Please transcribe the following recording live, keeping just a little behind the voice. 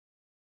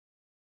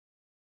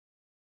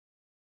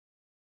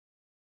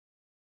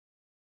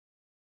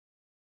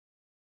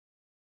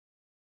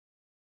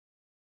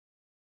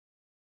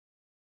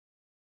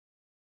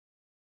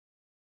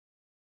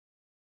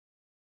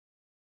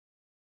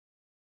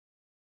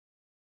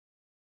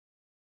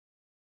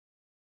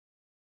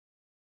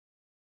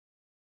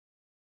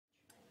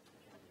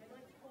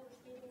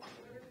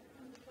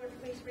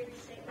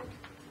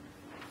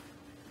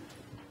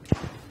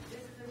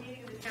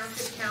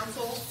Township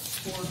Council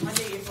for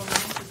Monday, April 9,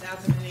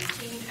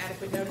 2018.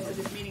 Adequate notice of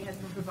this meeting has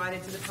been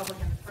provided to the public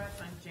and the press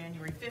on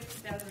January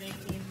 5,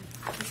 2018.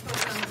 It's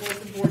posted on the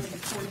bulletin board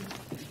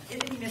in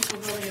the municipal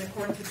building in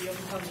accordance with the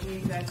Open Public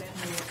Meetings Act and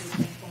the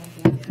phone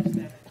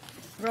board.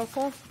 Roll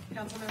call.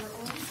 Councilmember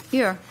Owens?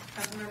 Here.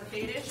 Councilmember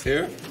Kadish?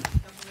 Here.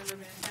 Councilmember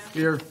Van Tassel?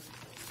 Here.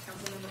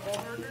 Councilmember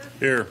Allberger?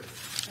 Here.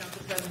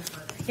 Council President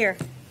Berger? Here.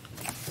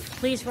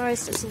 Please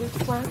rise to salute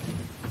the flag.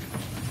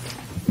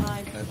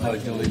 I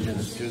pledge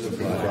allegiance to the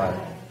flag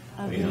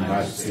of the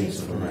United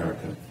States of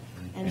America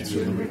and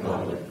to the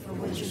republic for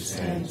which it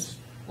stands,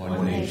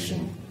 one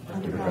nation,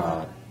 under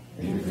God,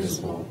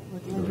 indivisible,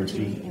 with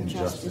liberty and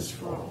justice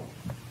for all.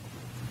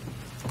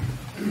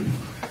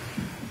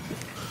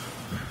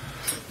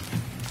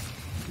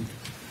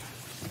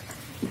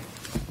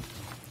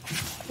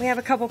 We have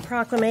a couple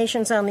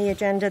proclamations on the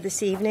agenda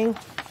this evening.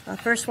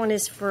 First one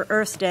is for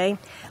Earth Day.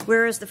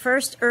 Whereas the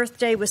first Earth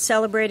Day was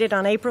celebrated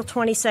on April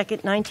 22,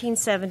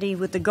 1970,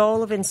 with the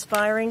goal of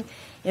inspiring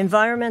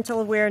environmental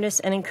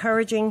awareness and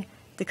encouraging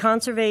the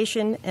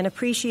conservation and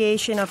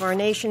appreciation of our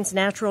nation's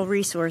natural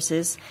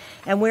resources,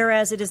 and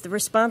whereas it is the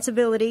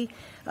responsibility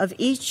of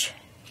each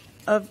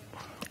of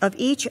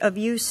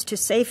use to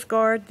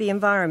safeguard the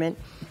environment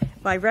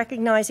by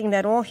recognizing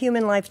that all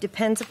human life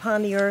depends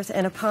upon the earth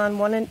and upon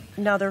one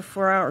another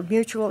for our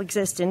mutual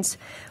existence,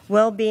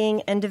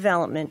 well-being, and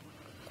development.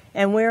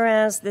 And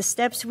whereas the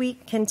steps we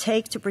can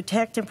take to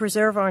protect and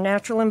preserve our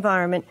natural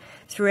environment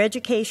through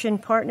education,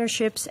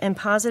 partnerships, and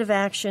positive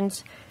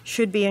actions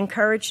should be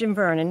encouraged in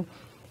Vernon,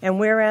 and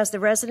whereas the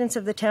residents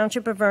of the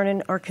Township of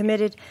Vernon are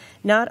committed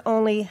not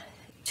only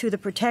to the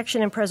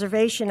protection and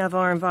preservation of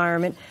our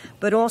environment,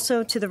 but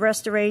also to the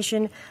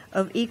restoration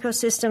of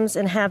ecosystems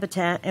and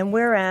habitat, and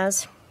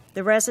whereas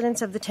the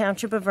residents of the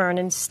Township of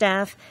Vernon,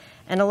 staff,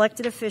 and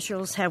elected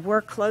officials have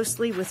worked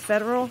closely with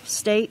federal,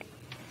 state,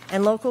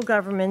 and local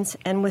governments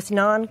and with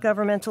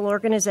non-governmental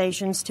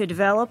organizations to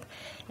develop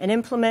and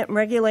implement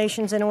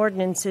regulations and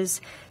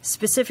ordinances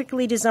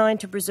specifically designed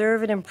to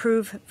preserve and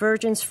improve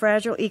Virgin's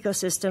fragile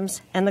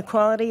ecosystems and the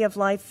quality of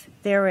life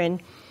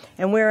therein.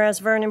 And whereas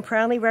Vernon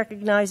proudly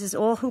recognizes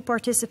all who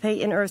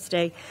participate in Earth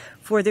Day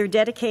for their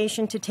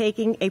dedication to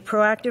taking a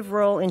proactive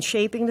role in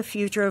shaping the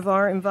future of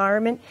our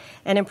environment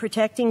and in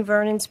protecting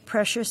Vernon's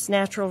precious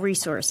natural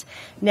resource.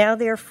 Now,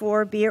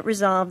 therefore, be it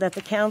resolved that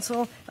the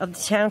Council of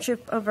the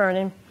Township of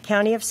Vernon,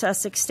 County of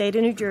Sussex, State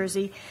of New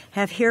Jersey,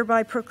 have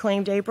hereby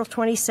proclaimed April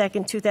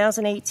 22,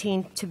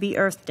 2018 to be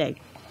Earth Day.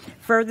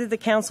 Further, the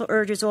Council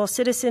urges all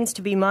citizens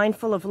to be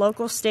mindful of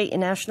local, state, and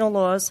national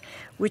laws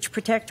which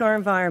protect our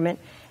environment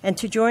and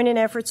to join in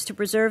efforts to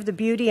preserve the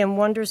beauty and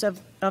wonders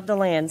of the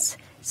lands,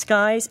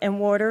 skies, and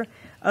water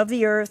of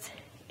the earth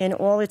in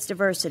all its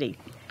diversity.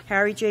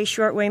 Harry J.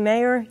 Shortway,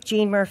 Mayor.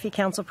 Jean Murphy,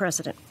 Council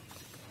President.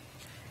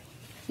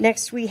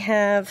 Next, we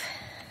have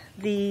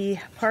the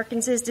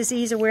Parkinson's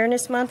Disease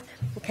Awareness Month.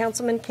 Will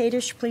Councilman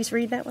Kadish please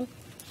read that one?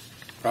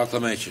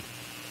 Proclamation.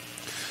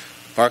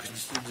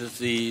 Parkinson's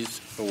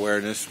Disease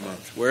Awareness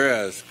Month.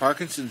 Whereas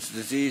Parkinson's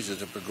disease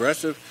is a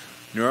progressive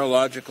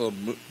neurological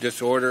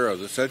disorder of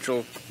the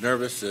central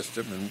nervous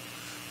system and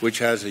which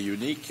has a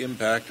unique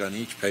impact on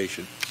each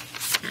patient.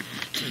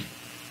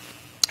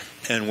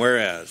 And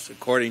whereas,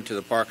 according to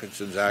the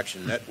Parkinson's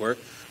Action Network,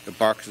 the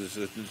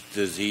Parkinson's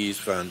Disease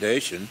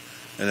Foundation,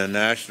 and the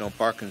National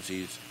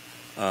Parkinson's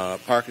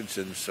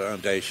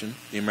Foundation,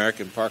 the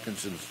American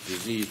Parkinson's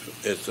Disease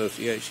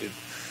Association,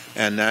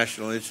 and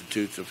National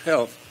Institutes of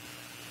Health,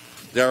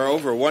 there are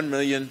over 1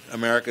 million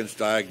Americans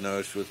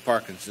diagnosed with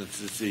Parkinson's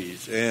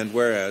disease, and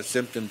whereas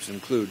symptoms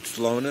include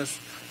slowness,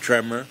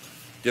 tremor,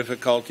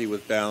 difficulty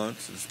with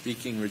balance and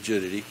speaking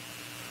rigidity,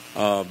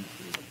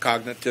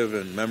 cognitive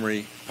and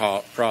memory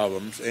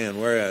problems,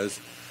 and whereas,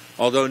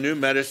 although new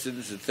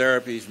medicines and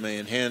therapies may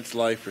enhance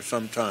life for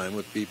some time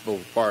with people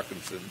with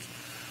Parkinson's,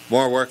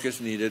 more work is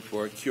needed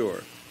for a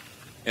cure.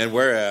 And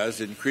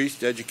whereas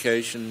increased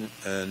education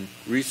and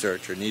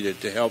research are needed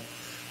to help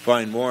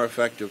find more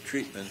effective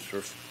treatments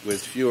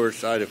with fewer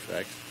side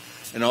effects,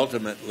 and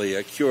ultimately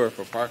a cure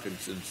for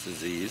Parkinson's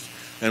disease,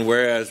 and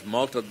whereas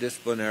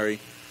multidisciplinary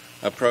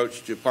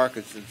approach to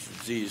Parkinson's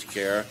disease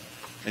care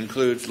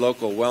includes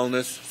local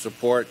wellness,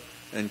 support,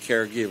 and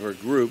caregiver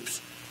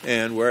groups,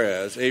 and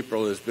whereas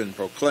April has been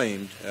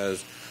proclaimed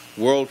as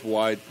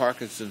Worldwide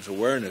Parkinson's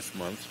Awareness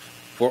Month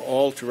for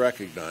all to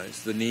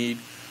recognize the need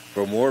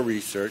for more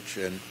research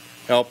and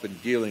help in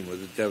dealing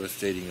with the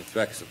devastating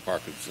effects of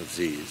Parkinson's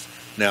disease.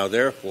 Now,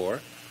 therefore,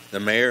 the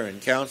Mayor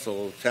and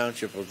Council of the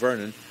Township of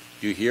Vernon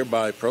do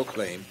hereby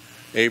proclaim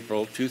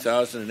April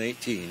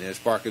 2018 as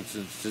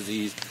Parkinson's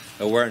Disease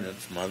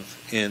Awareness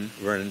Month in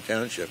Vernon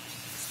Township,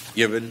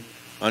 given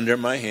under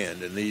my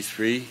hand in these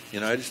free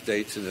United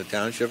States in the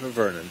Township of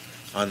Vernon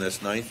on this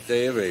 9th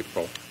day of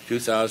April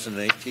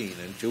 2018,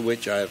 and to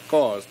which I have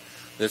caused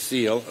the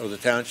seal of the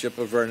Township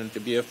of Vernon to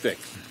be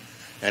affixed,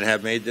 and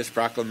have made this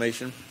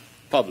proclamation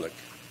public.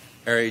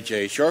 Harry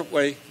J.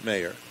 Shortway,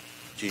 Mayor.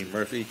 Jean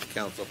Murphy,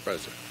 Council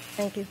President.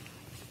 Thank you.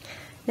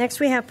 Next,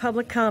 we have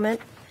public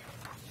comment.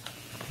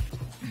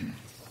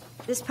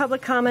 This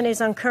public comment is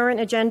on current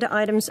agenda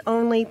items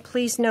only.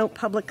 Please note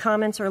public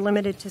comments are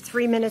limited to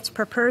 3 minutes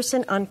per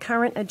person on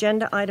current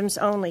agenda items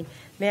only.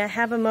 May I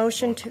have a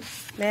motion to,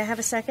 may I have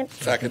a second?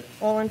 Second.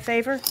 All in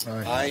favor?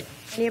 Aye.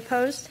 Any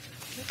opposed?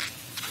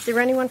 Is there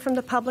anyone from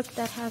the public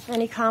that have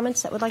any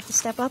comments that would like to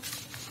step up?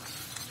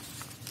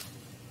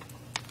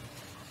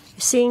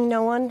 Seeing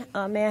no one,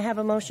 may I have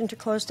a motion to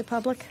close to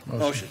public?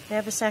 Motion. May I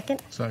have a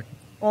second? Second.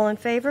 All in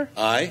favor?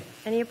 Aye.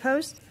 Any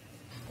opposed?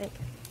 Thank you.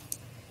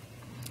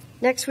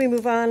 Next, we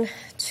move on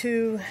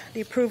to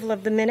the approval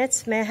of the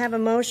minutes. May I have a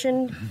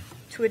motion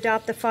to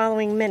adopt the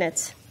following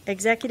minutes?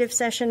 Executive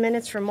session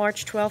minutes from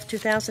March 12,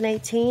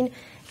 2018,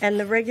 and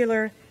the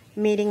regular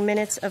meeting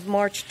minutes of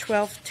March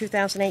 12,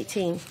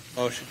 2018.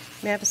 Motion.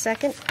 May I have a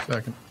second?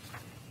 Second.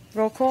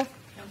 Roll call?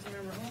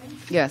 Councilmember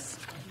Holmes? Yes.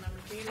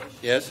 Councilmember Fedish?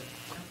 Yes.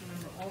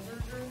 Councilmember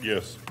Alberger?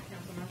 Yes.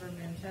 Councilmember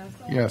Van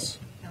Tassel? Yes.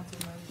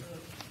 Councilmember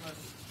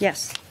Murphy?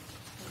 Yes.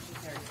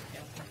 Motion carries.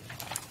 Yes.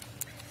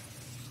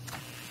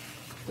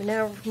 We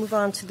now move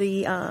on to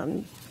the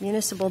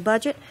municipal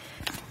budget.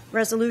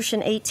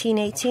 Resolution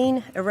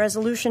 1818, a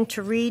resolution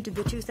to read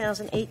the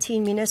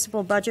 2018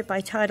 municipal budget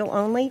by title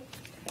only.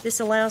 This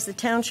allows the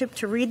township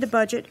to read the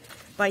budget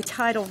by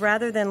title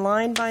rather than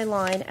line by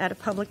line at a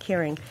public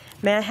hearing.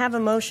 May I have a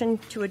motion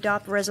to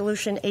adopt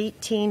Resolution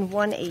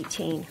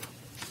 18118?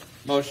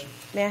 Motion.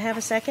 May I have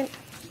a second?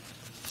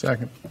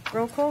 Second.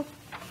 Roll call?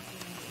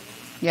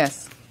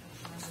 Yes.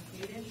 Councilmember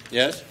Fedish?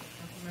 Yes.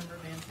 Councilmember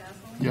Van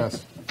Tassel? Yes.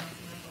 Councilmember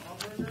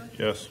Alberger?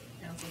 Yes.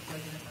 Council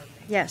President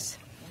Murphy? Yes.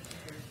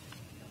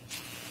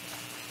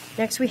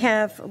 Next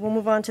we'll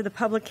move on to the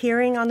public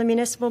hearing on the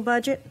municipal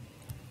budget.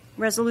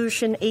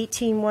 Resolution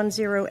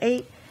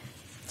 18108,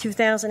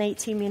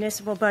 2018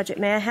 municipal budget.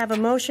 May I have a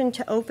motion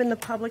to open the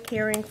public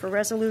hearing for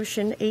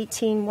Resolution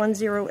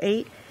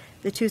 18108,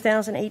 the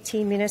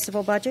 2018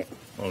 municipal budget?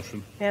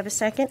 Motion. May I have a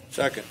second?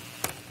 Second.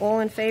 All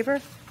in favor?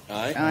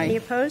 Aye. Any Aye.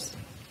 opposed?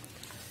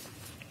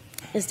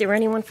 Is there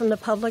anyone from the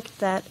public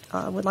that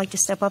would like to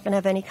step up and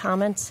have any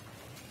comments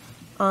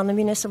on the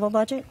municipal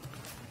budget?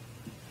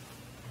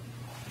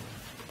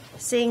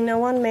 Seeing no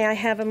one, may I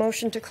have a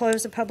motion to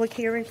close the public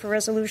hearing for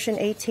Resolution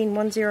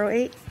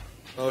 18108?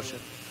 Motion.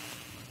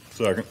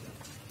 Second.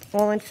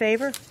 All in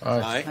favor?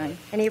 Aye. Aye.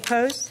 Any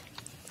opposed?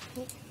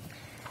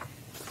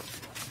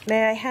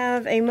 May I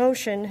have a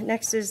motion?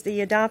 Next is the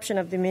adoption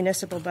of the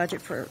municipal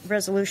budget for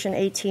Resolution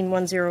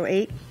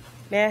 18108.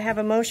 May I have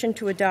a motion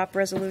to adopt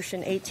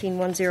Resolution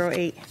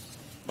 18108?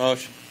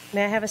 Motion.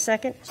 May I have a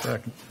second?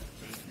 Second.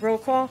 Roll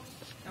call?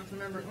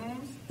 Councilmember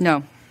Holmes?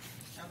 No.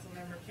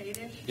 Councilmember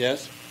Fedish?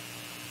 Yes.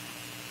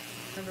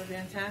 Councilmember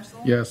Van Tassel?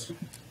 Yes.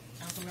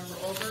 Councilmember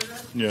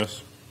Alberger?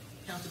 Yes.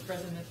 Council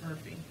President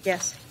Murphy?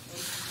 Yes.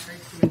 Motion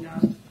carries to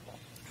adopt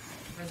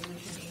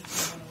Resolution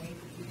 18108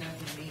 for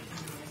 2018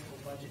 municipal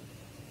budget.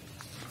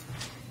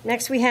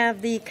 Next, we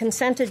have the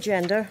consent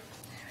agenda.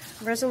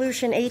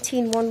 Resolution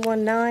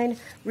 18119,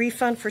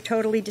 refund for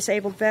totally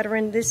disabled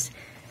veteran. This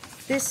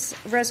and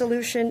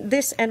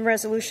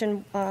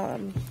Resolution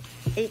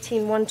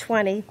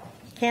 18120,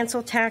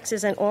 cancel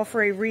taxes and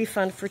offer a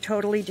refund for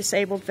totally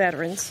disabled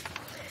veterans.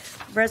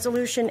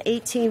 Resolution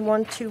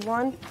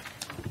 18121,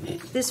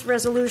 this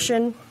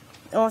resolution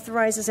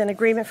authorizes an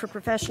agreement for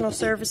professional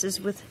services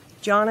with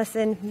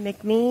Jonathan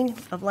McMean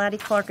of Laddie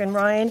Clark and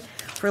Ryan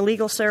for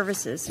legal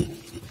services.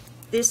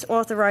 This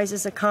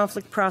authorizes a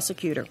conflict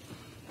prosecutor.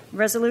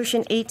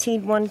 Resolution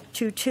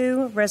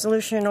 18122,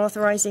 resolution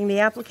authorizing the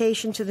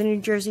application to the New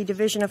Jersey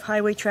Division of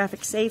Highway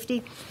Traffic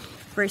Safety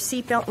for a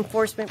seatbelt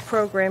enforcement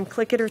program,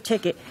 Click It or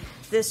Ticket.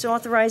 This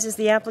authorizes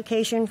the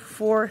application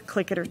for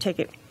Click It or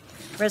Ticket.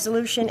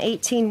 Resolution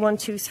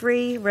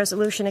 18123,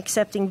 resolution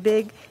accepting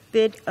bid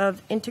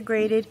of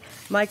Integrated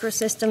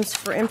Microsystems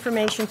for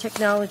Information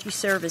Technology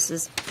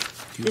Services.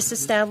 This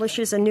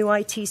establishes a new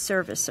IT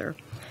servicer.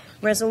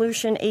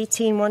 Resolution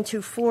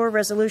 18124,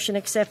 resolution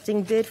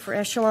accepting bid for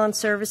Echelon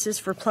Services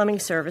for plumbing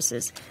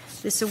services.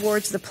 This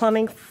awards the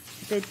plumbing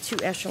bid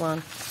to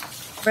Echelon.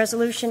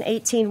 Resolution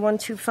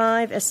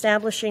 18125,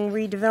 establishing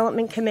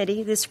redevelopment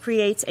committee. This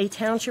creates a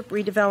township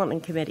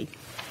redevelopment committee.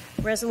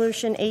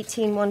 Resolution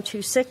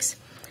 18126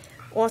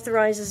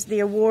 authorizes the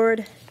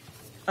award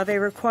of a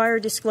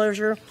required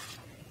disclosure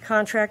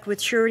contract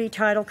with Surety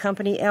Title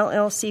Company,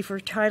 LLC, for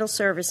title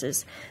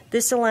services.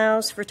 This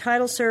allows for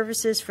title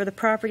services for the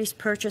properties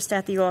purchased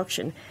at the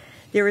auction.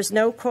 There is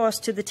no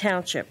cost to the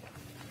township.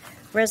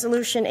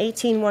 Resolution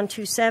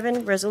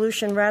 18127,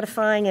 resolution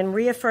ratifying and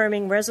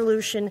reaffirming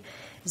Resolution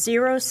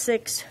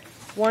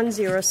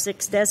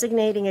 06106,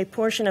 designating a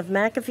portion of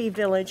McAfee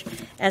Village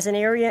as an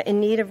area in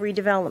need of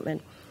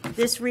redevelopment.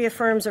 This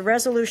reaffirms a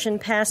resolution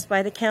passed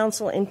by the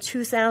Council in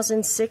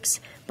 2006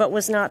 but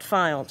was not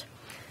filed.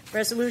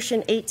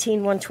 Resolution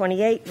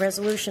 18128,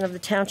 resolution of the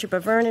Township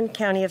of Vernon,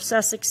 County of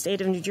Sussex, State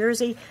of New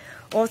Jersey,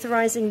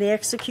 authorizing the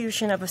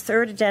execution of a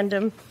third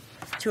addendum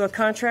to a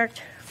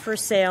contract for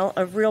sale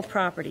of real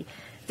property.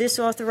 This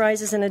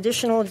authorizes an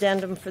additional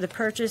addendum for the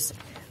purchase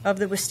of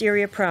the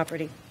Wisteria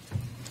property.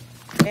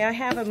 May I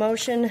have a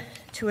motion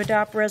to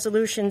adopt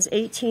resolutions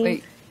 18?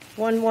 Wait.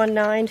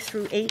 119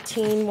 through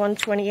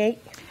 18128.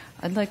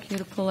 I'd like you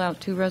to pull out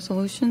two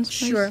resolutions,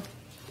 please. Sure.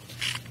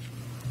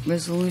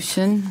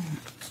 Resolution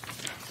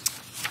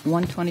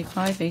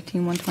 125,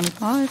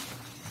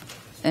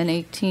 18125, and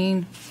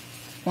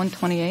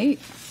 18128.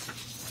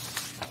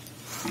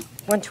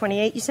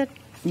 128, you said?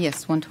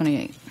 Yes,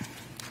 128.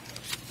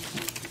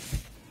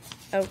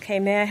 Okay,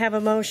 may I have a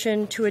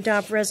motion to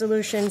adopt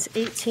resolutions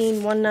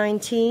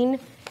 18119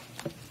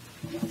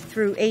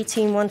 through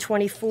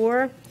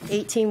 18124,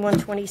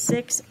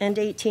 18126, and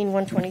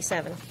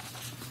 18127?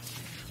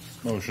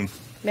 Motion.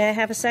 May I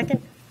have a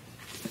second?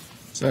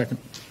 Second.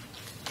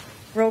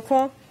 Roll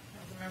call?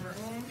 Councilmember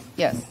Ong?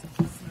 Yes.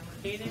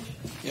 Councilmember Kadesh?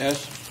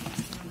 Yes.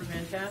 Councilmember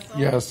Van Tassel?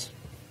 Yes.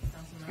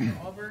 Councilmember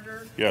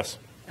Allberger? Yes.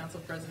 Council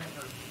President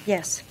Murphy?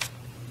 Yes.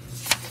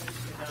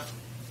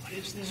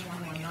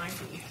 18119 to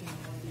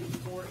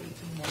 18124,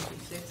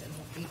 18126, and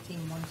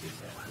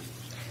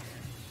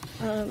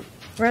 18127.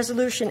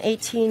 Resolution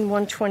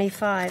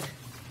 18125.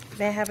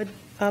 May I have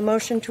a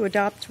motion to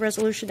adopt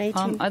Resolution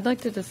 18? I'd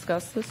like to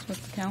discuss this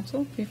with the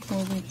council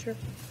before we... Sure.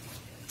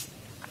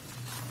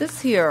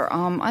 This here,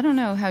 I don't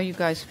know how you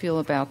guys feel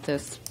about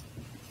this,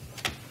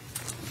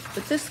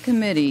 but this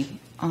committee,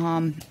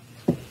 I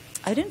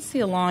didn't see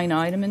a line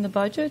item in the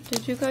budget.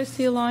 Did you guys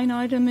see a line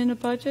item in the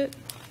budget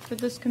for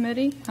this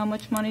committee? How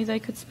much money they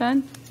could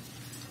spend?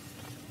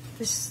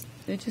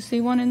 Did you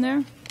see one in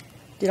there?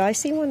 Did I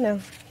see one? No.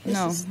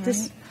 No.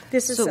 This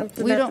is So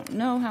something we that- don't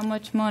know how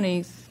much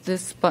money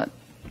this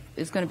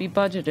is going to be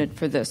budgeted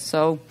for this.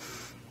 So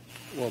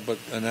Well, but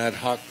an ad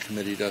hoc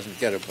committee doesn't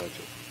get a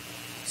budget.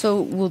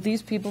 will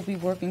these people be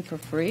working for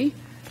free?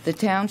 The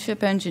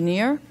township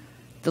engineer,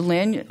 the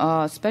land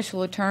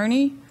special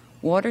attorney,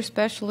 water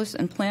specialist,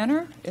 and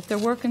planner? If they're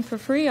working for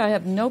free, I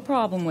have no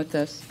problem with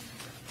this.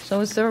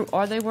 So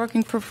are they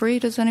working for free?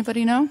 Does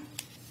anybody know?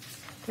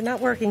 They're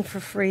not working for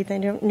free. They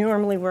don't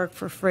normally work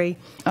for free.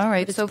 All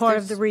right. It's so part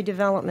of the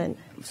redevelopment.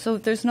 So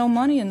if there's no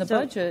money in the So-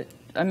 budget,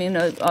 I mean,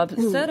 a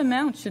set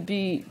amount should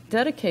be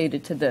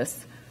dedicated to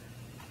this.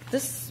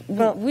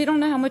 Well- We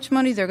don't know how much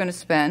money they're going to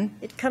spend.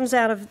 It comes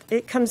out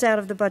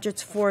of the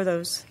budgets for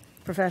those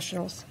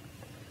professionals.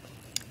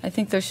 I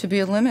think there should be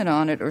a limit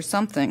on it or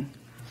something.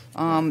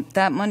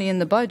 That money in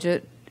the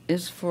budget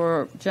is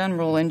for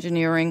general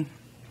engineering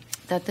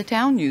that the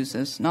town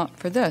uses, not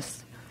for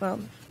this. Well,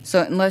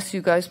 So unless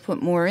you guys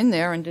put more in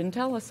there and didn't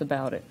tell us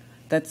about it,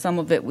 that some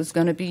of it was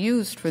going to be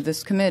used for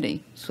this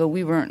committee. So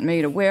we weren't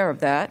made aware of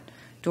that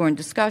during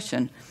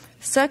discussion.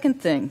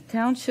 Second thing,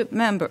 township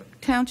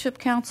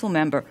council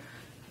member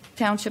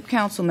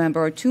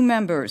are two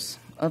members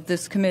of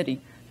this committee.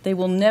 They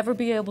will never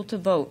be able to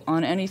vote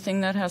on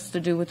anything that has to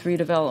do with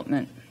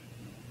redevelopment.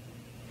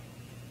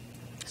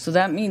 So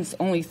that means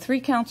only 3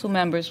 council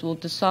members will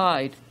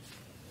decide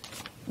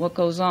what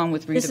goes on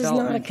with redevelopment. this is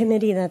not a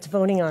committee that's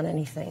voting on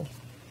anything.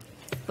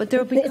 But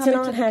they'll be It's an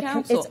coming to the ad hoc.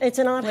 council. It's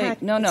an ad Wait,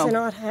 hoc. no. It's an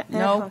ad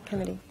hoc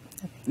committee.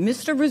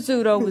 Mr.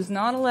 Rizzuto was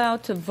not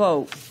allowed to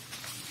vote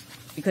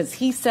because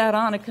he sat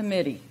on a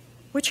committee.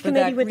 Which for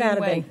committee that would that have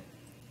greenway- been?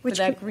 For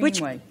that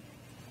greenway.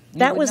 You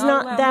That were was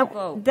not allowed to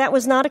vote. that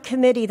was not a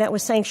committee that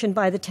was sanctioned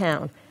by the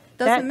town.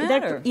 Doesn't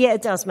matter. Yeah,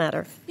 it does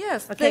matter.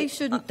 Yes, Okay.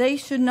 they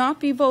should not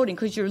be voting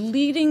because you're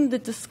leading the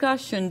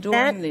discussion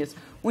during this.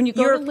 When you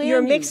go to land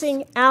You're use-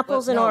 mixing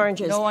apples But and no,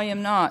 oranges. No, I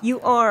am not. You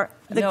are.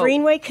 The No.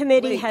 Greenway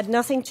Committee Wait. had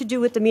nothing to do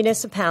with the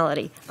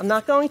municipality. I'm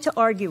not going to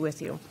argue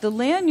with you. The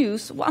land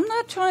use, well, I'm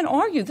not trying to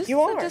argue. This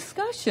You is are. a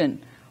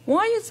discussion.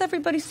 Why is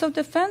everybody so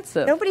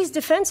defensive? Nobody's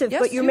defensive,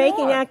 Yes, but you're you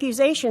making are.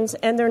 accusations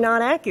and they're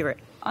not accurate.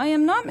 I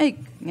am not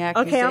making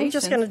accusations. Okay, I'm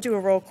just going to do a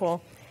roll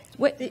call.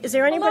 Wait, Is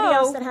there anybody hello?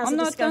 else that has I'm a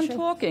not discussion? done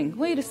talking.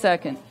 Wait a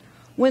second.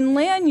 When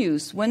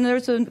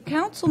there's a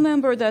council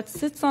member that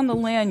sits on the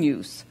land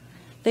use,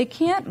 they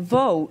can't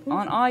vote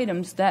on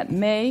items that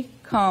may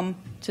come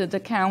to the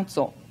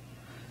council.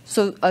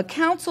 So a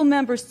council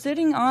member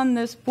sitting on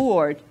this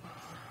board,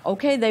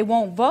 okay, they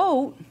won't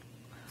vote,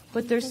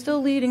 but they're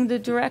still leading the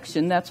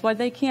direction. That's why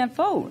they can't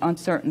vote on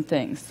certain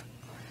things.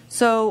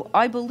 So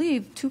I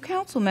believe 2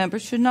 council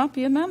members should not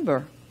be a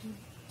member.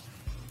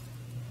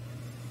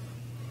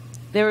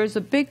 There is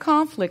a big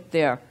conflict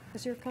there.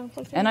 Is there a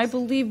conflict? And I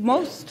believe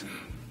most.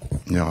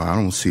 No, I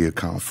don't see a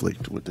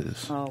conflict with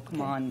this. Oh,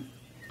 come on.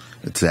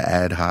 It's an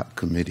ad hoc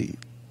committee.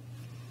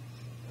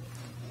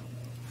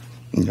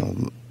 You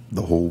know,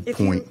 the whole If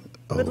point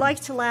you would like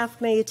to laugh,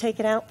 may you take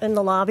it out in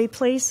the lobby,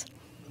 please?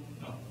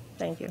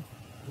 Thank you.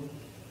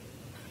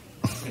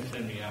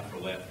 Send me out for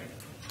laughing.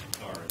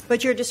 Sorry.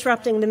 But you're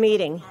disrupting the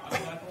meeting.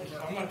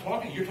 I'm not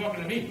talking. You're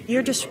talking to me.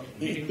 You're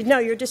no,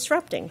 you're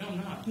disrupting. No, I'm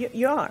not.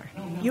 You are.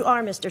 No, I'm not. You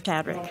are, Mr.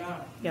 Tadrick. No, I'm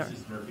not. You are.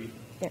 Mrs. Murphy.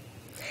 Yeah.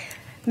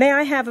 May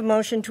I have a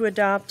motion to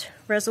adopt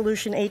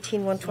Resolution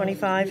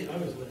 18125?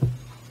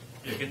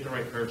 Yeah, get the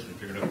right person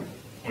if you're going to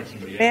point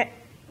somebody out.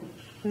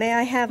 May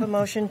I have a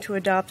motion to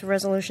adopt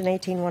Resolution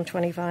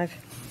 18125?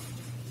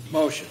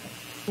 Motion.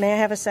 May I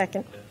have a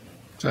second?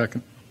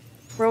 Second.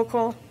 Roll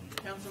call?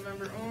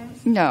 Councilmember Ong?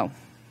 No.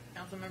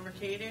 Councilmember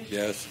Kadesh?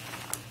 Yes.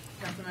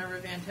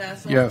 Councilmember Van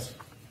Tassel? Yes.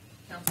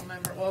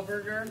 Councilmember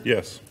Allberger?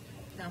 Yes.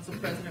 Council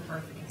President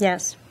Murphy.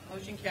 Yes.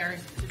 Motion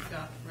carries to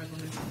adopt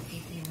Resolution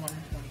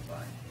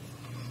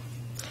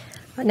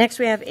 18-125. Next,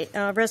 we have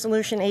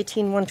Resolution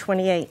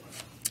 18-128.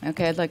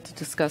 Okay, I'd like to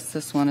discuss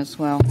this one as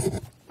well.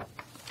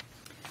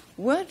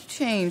 What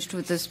changed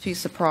with this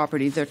piece of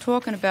property? They're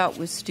talking about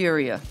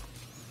wisteria.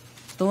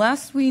 The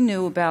last we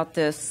knew about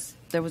this,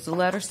 there was a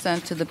letter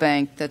sent to the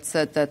bank that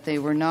said that they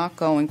were not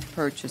going to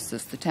purchase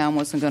this. The town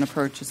wasn't going to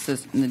purchase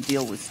this, and the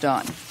deal was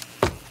done.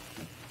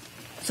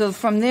 So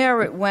from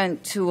there, it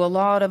went to a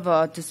lot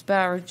of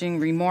disparaging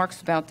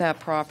remarks about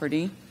that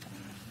property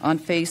on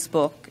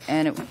Facebook,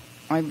 and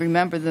I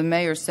remember the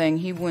mayor saying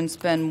he wouldn't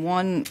spend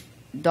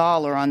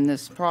 $1 on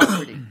this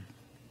property.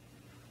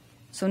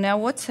 So now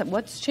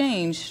what's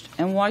changed,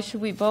 and why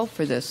should we vote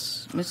for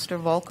this? Mr.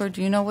 Volker,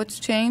 do you know what's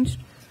changed?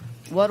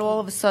 What all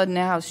of a sudden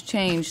now has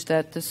changed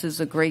that this is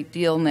a great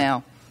deal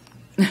now?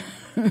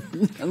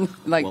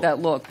 That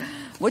look.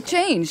 What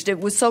changed? It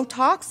was so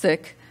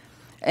toxic,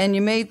 and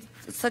you made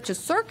such a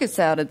circus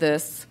out of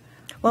this.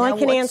 Well, now I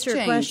can what's answer your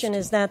changed? question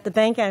is that the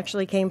bank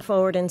actually came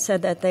forward and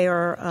said that they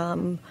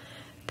are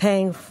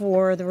paying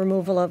for the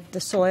removal of the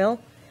soil,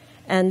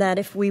 and that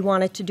if we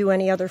wanted to do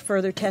any other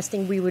further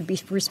testing, we would be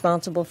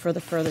responsible for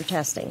the further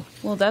testing.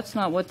 Well, that's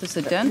not what this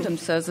addendum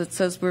says. It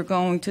says we're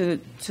going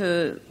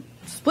to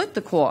split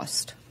the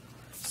cost.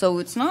 So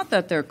it's not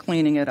that they're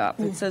cleaning it up.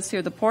 It says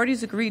here the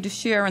parties agree to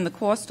share in the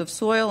cost of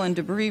soil and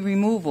debris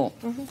removal.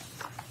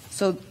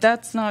 So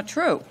that's not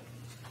true.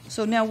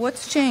 So now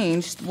what's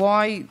changed?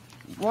 Why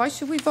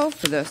should we vote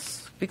for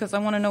this? Because I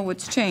want to know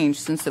what's changed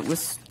since it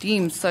was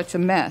deemed such a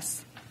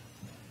mess.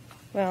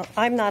 Well,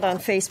 I'm not on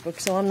Facebook,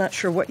 so I'm not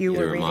sure what you were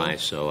Neither reading. am I,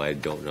 so I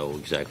don't know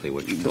exactly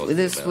what you're talking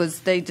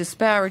about. They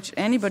disparaged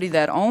anybody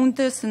that owned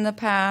this in the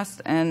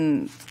past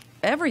and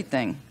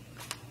everything.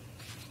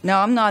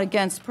 Now, I'm not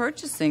against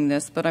purchasing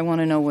this, but I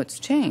want to know what's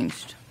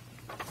changed.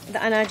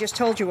 And I just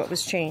told you what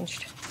was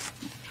changed.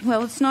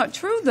 Well, it's not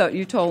true that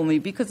you told me,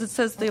 because it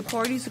says the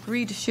parties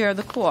agree to share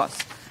the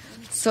cost.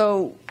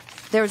 So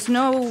this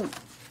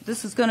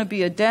is going to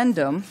be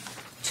addendum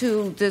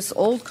to this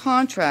old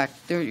contract.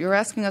 You're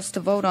asking us to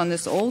vote on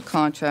this old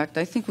contract.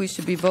 I think we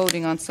should be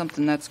voting on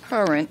something that's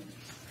current.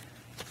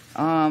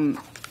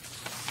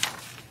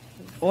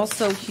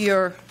 Also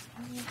here,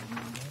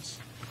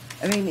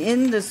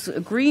 in this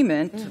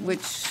agreement,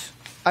 which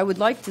I would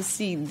like to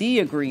see the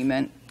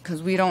agreement,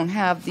 because we don't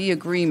have the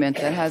agreement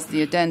that has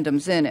the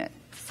addendums in it.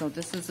 So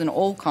this is an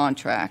old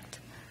contract.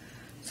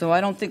 So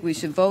I don't think we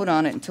should vote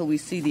on it until we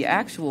see the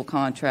actual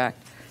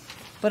contract.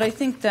 But I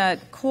think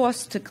that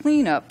cost to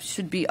clean up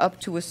should be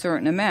up to a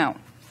certain amount.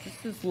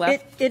 This is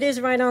left. It is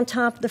right on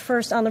top,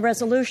 on the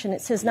resolution.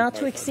 It says not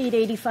to exceed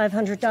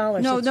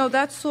 $8,500. No,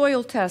 that's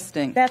soil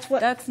testing.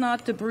 That's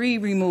not debris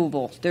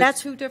removal. There's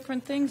two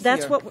different things here.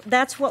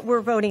 That's what we're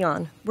voting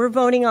on. We're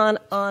voting on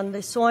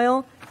the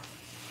soil.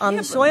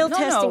 Testing.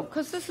 No,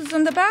 because this is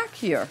in the back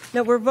here.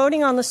 No, we're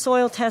voting on the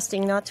soil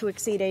testing not to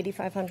exceed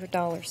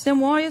 $8,500. Then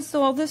why is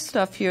all this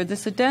stuff here,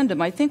 this addendum?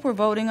 I think we're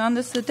voting on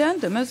this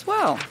addendum as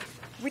well.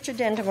 Which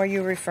addendum are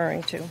you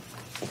referring to?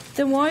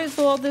 Then why is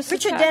all this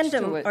Which attached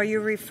addendum to it? are you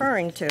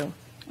referring to?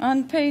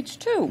 On page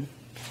 2.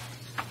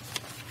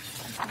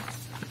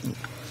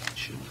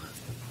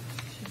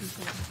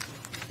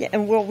 Yeah,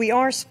 and we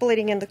are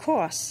splitting in the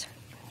costs,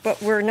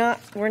 but we're not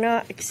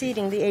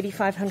exceeding the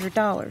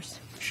 $8,500.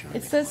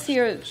 It says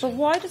here, but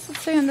why does it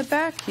say on the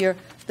back here,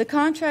 the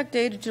contract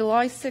dated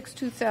July 6,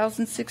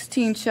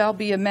 2016 shall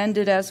be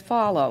amended as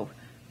follow?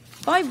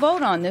 If I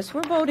vote on this,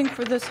 we're voting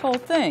for this whole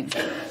thing.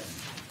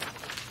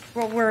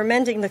 Well, we're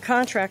amending the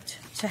contract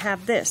to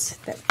have this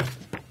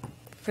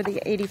for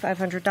the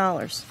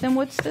 $8,500. Then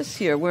what's this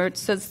here, where it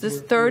says this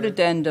third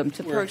addendum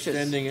to We're purchase?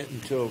 extending it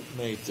until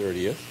May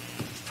 30th.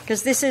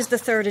 Because this is the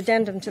third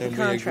addendum to the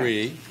contract. And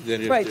we agree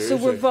that if Right, there so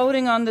is we're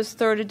voting on this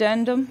third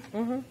addendum?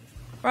 Mm-hmm.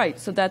 Right,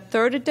 so that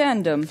third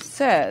addendum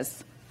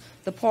says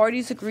the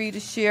parties agree to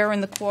share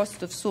in the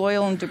cost of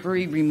soil and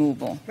debris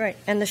removal. Right,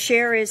 and the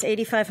share is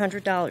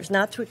 $8,500,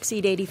 not to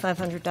exceed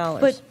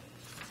 $8,500. But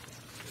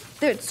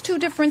it's two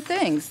different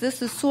things.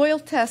 This is soil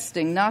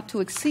testing, not to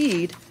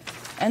exceed,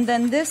 and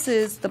then this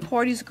is the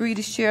parties agree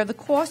to share the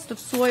cost of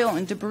soil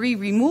and debris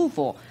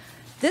removal.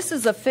 This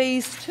is a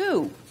phase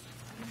 2.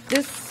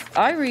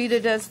 I read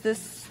it as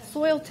this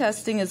soil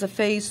testing is a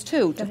phase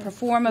 2, to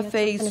perform a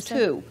phase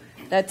 2.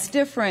 That's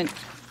different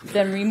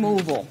than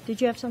removal.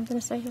 Did you have something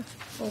to say here?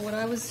 Well, what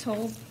I was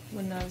told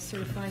when I was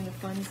certifying the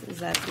funds is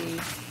that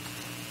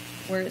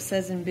where it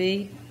says in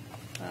B,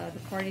 the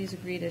parties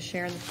agree to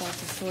share in the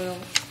cost of soil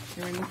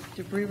and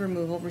debris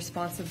removal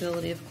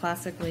responsibility of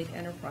Classic Lake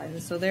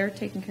Enterprises. So they're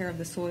taking care of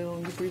the soil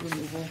and debris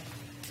removal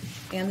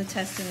and the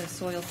testing of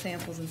soil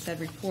samples and said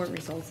report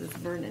results is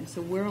Vernon.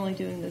 So we're only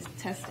doing this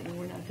testing.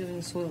 We're not doing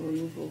the soil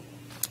removal.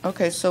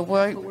 Okay, so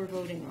why? That's what we're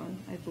voting on,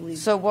 I believe.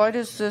 So why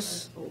does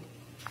this?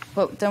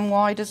 But then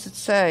why does it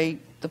say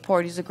the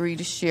parties agree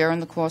to share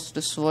in the cost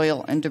of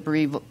soil and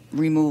debris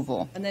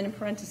removal? And then in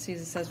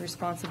parentheses it says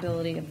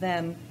responsibility of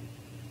them,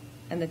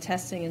 and the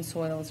testing in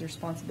soil is the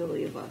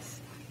responsibility of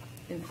us.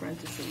 In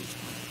parentheses,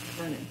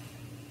 Vernon.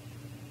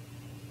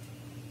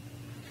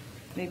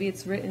 Maybe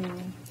it's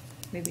written,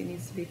 maybe it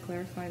needs to be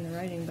clarified in the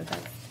writing, but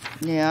that's.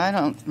 Yeah, I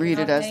don't read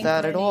We're it not as paying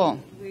that for at any- all.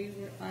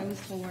 I was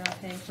told we're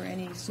not paying for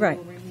any soil Right.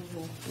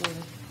 removal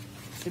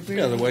for debris.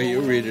 Yeah, the way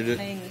you removal, read it,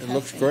 paying the it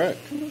looks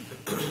testing.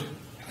 correct.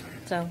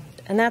 So,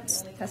 and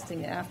that's Only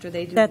testing it after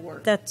they do the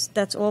work.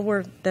 that's all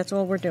we're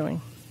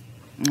doing.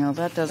 No,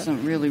 that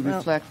doesn't really Well,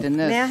 reflect in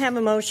this. May I have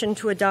a motion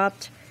to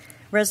adopt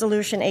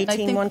Resolution I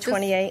think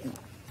 18128?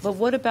 But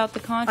what about the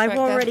contract? I've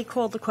already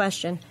called the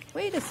question.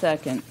 Wait a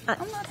second. I'm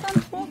not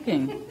done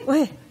talking.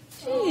 Wait,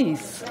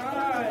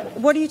 Jeez.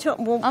 what are you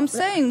talking? Well, I'm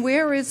saying,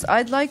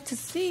 I'd like to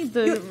see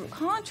the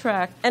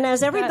contract. and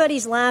as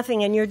everybody's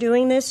laughing and you're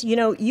doing this,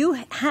 you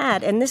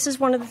had, and this is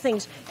one of the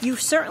things, you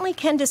certainly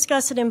can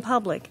discuss it in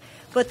public,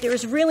 but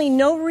there's really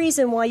no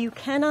reason why you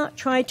cannot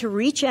try to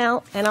reach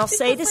out, and I'll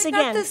say this I got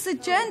again. this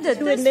agenda.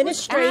 to This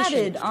administration. was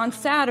added on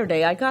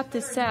Saturday. I got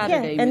this Yeah,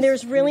 Saturday. and Miss-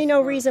 there's really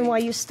no Miss reason why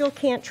you still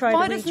can't try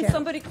Why to reach doesn't out.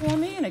 somebody call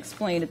me and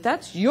explain it?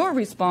 That's your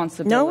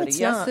responsibility. No, it's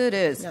yes, not. it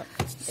is. No.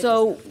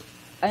 So,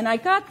 and I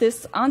got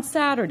this on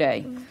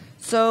Saturday.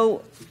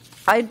 So,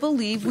 I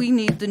believe we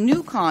need the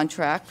new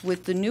contract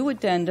with the new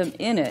addendum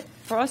in it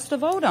for us to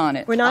vote on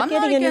it. We're not I'm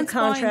getting a new against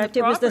buying contract. the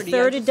It was the property. I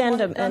third just want it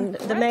addendum, done and the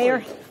correctly.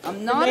 mayor- I'm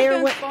the not mayor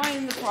against went-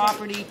 buying the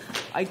property.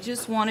 I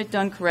just want it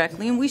done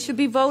correctly, and we should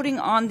be voting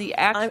on the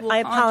actual I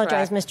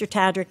apologize, contract. Mr.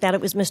 Tadrick, that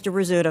it was Mr.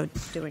 Rizzuto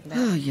doing that.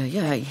 Oh, yeah,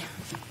 yeah.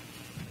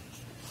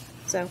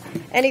 So,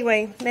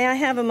 anyway, may I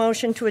have a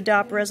motion to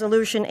adopt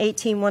Resolution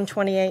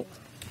 18128?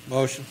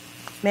 Motion.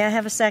 May I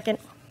have a second?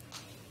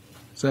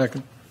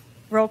 Second.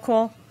 Roll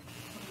call?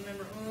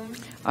 Councilmember Ohm,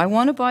 I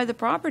want to buy the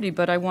property,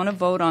 but I want to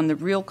vote on the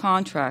real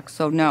contract,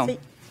 so no. See-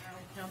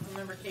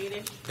 Councilmember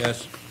Kadesh,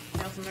 Yes.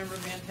 Councilmember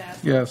Van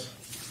Tassel. Yes.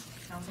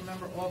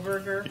 Councilmember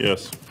Allberger.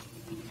 Yes.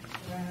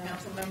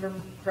 Councilmember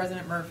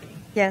President Murphy.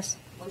 Yes.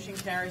 Motion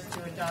carries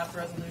to adopt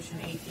Resolution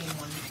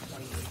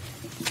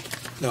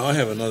 18128. Now, I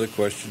have another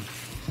question.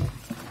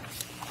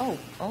 Oh,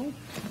 go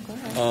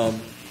ahead.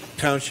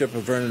 Township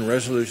of Vernon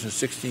Resolution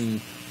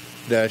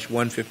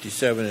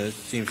 16-157, and it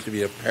seems to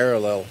be a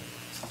parallel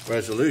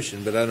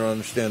resolution, but I don't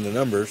understand the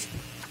numbers.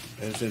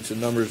 And since the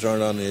numbers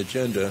aren't on the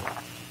agenda,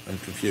 I'm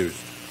confused.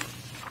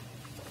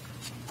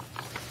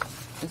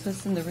 Is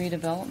this in the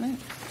redevelopment?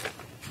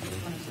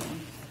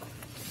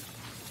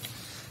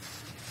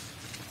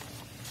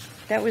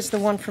 That was the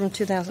one from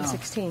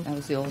 2016. That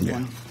was the old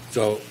one.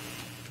 So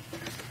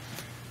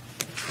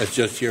that's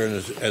just here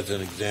as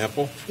an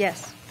example?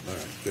 Yes. All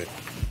right, good.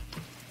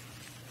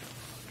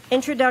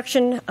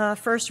 Introduction,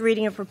 first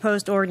reading of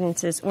proposed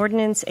ordinances.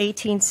 Ordinance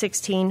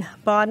 1816,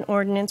 bond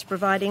ordinance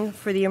providing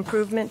for the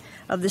improvement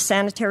of the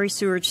sanitary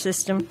sewage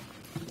system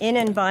in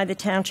and by the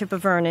Township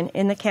of Vernon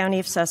in the County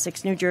of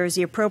Sussex, New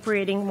Jersey,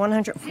 appropriating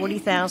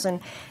 $140,000,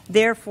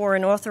 therefore,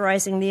 and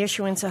authorizing the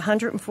issuance of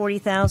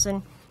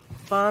 $140,000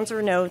 bonds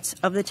or notes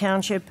of the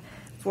Township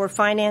for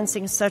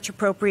financing such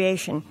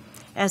appropriation.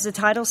 As the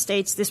title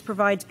states, this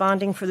provides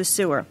bonding for the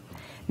sewer.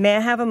 May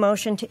I have a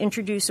motion to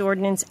introduce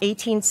Ordinance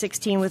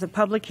 1816 with a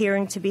public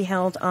hearing to be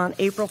held on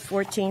April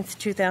 14th,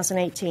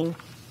 2018?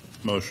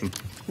 Motion.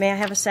 May I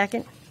have a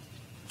second?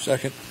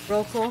 Second?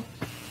 Roll call?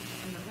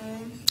 Councilmember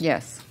Holmes,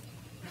 Yes.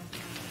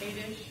 Councilmember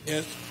Kadesh,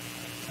 Yes.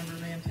 Councilmember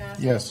Van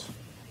Tassel. Yes.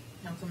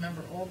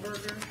 Councilmember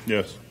Allberger,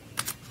 Yes.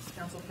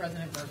 Council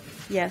President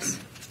Murphy. Yes.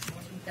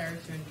 Motion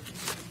carries to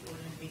introduce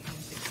ordinance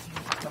 1816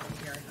 for public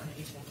hearing on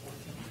April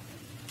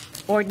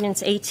 14th.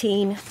 Ordinance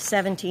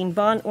 1817,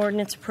 bond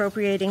ordinance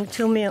appropriating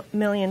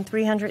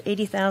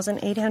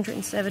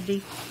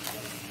 $2,380,870.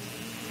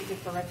 Make a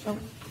correction.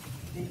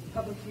 The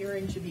public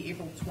hearing should be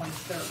April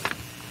 23rd.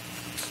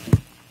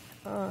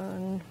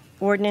 On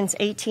Ordinance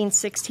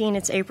 1816,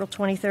 it's April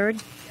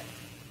 23rd.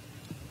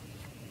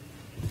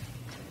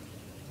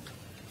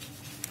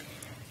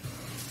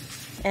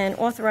 And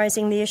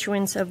authorizing the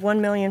issuance of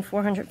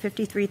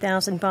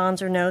 $1,453,000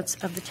 bonds or notes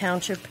of the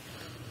township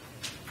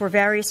for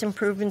various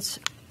improvements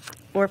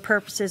or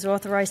purposes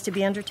authorized to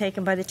be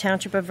undertaken by the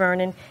Township of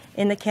Vernon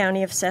in the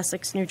County of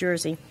Sussex, New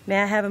Jersey.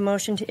 May I have a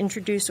motion to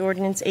introduce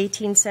Ordinance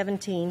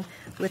 1817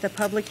 with a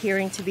public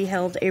hearing to be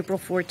held April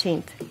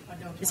 14th?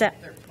 Is that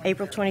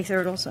April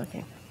 23rd also?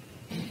 Okay.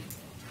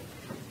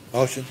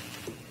 Motion?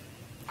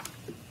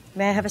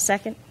 May I have a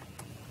second?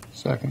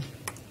 Second.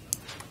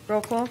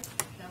 Roll call?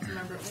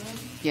 Councilmember Ohm,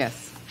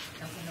 Yes.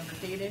 Councilmember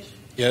Kadesh,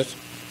 Yes.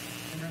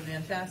 Councilmember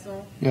Van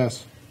Tassel,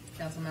 Yes.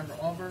 Councilmember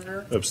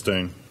Allberger,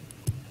 Abstain.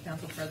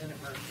 Council President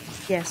Murphy.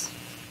 Yes.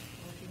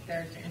 Motion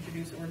carries to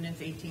introduce ordinance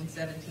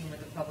 1817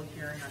 with a public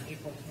hearing on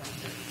April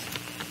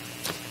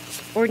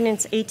 23rd.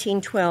 Ordinance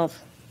 1812.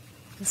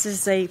 This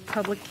is a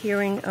public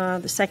hearing,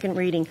 the second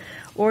reading.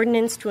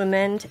 Ordinance to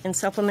amend and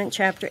supplement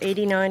Chapter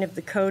 89 of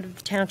the Code of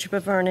the Township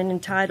of Vernon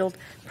entitled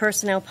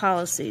Personnel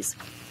Policies.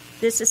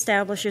 This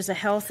establishes a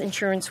health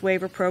insurance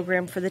waiver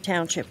program for the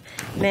township.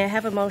 May I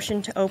have a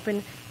motion to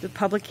open the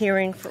public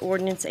hearing for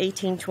Ordinance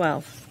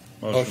 1812?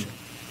 Motion.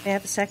 May I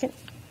have a second?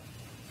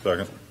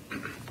 Second.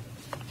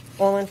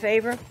 All in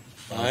favor?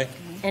 Aye.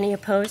 Any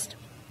opposed?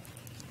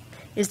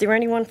 Is there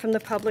anyone from the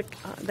public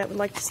that would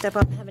like to step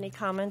up and have any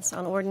comments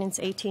on Ordinance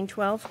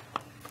 1812?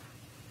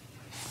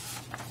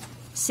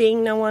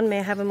 Seeing no one, may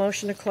I have a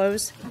motion to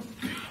close?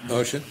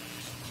 Motion?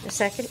 A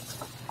second?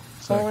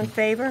 All in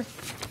favor?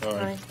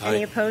 Aye. Any Aye.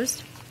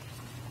 opposed?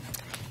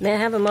 May I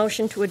have a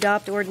motion to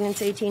adopt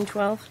Ordinance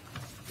 1812?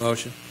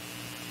 Motion?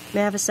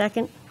 May I have a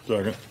second?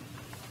 Second.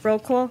 Roll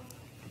call?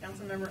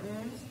 Councilmember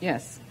Ooms?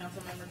 Yes.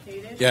 Councilmember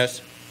Kadesh?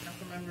 Yes.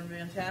 Councilmember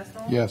Van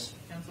Tassel? Yes.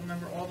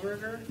 Councilmember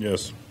Aldberger?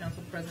 Yes.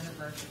 Council President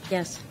Murphy?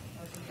 Yes.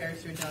 Motion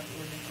carries to adopt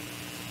ordinance.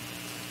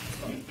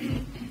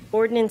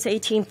 Ordinance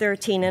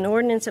 1813, an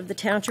ordinance of the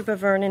Township of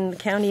Vernon in the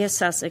County of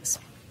Sussex,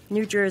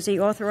 New Jersey,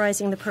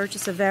 authorizing the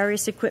purchase of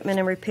various equipment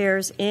and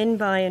repairs in,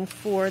 by, and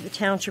for the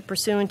township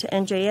pursuant to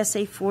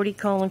NJSA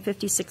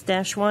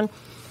 40:56-1,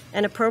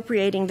 and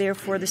appropriating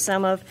therefore the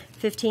sum of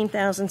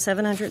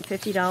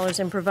 $15,750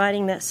 and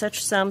providing that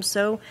such sum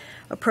so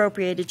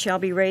appropriated shall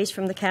be raised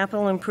from the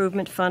Capital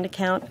Improvement Fund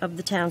account of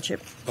the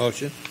township.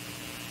 Motion?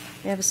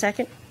 May I have a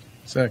second?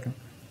 Second.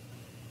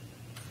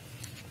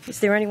 Is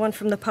there anyone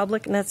from the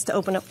public, and that's to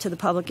open up to the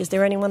public, is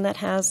there anyone that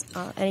has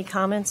any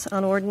comments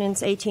on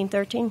Ordinance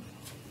 1813?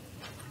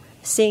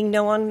 Seeing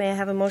no one, may I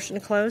have a motion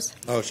to close?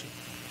 Motion?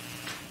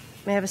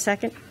 May I have a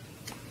second?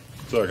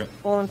 Second.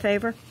 All in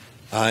favor?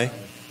 Aye.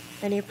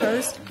 Any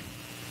opposed?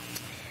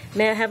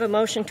 May I have a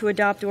motion to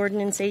adopt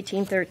Ordinance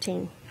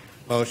 1813?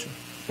 Motion?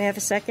 May I have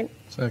a second?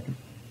 Second.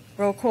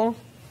 Roll call?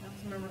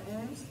 Councilmember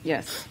Ooms?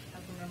 Yes.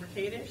 Councilmember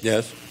Kadesh?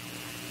 Yes.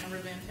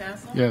 Councilmember Van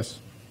Tassel? Yes.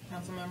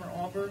 Councilmember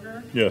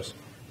Aldberger? Yes.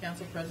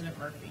 Council President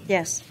Murphy?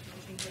 Yes.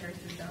 Motion carries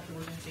to adopt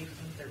ordinance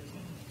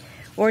 1813.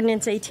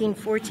 Ordinance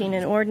 1814,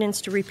 an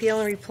ordinance to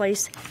repeal and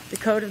replace the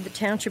Code of the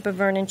Township of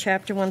Vernon,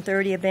 Chapter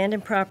 130,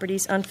 Abandoned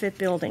Properties, Unfit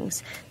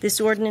Buildings. This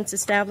ordinance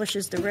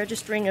establishes the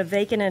registering of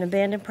vacant and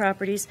abandoned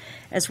properties,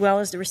 as well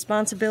as the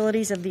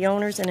responsibilities of the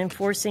owners and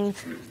enforcement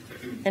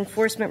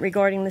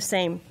regarding the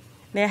same.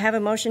 May I have a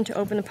motion to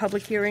open the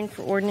public hearing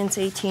for Ordinance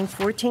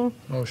 1814?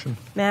 Motion.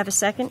 May I have a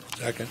second?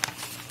 Second?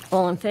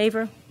 All in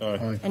favor?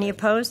 Aye. Any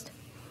opposed?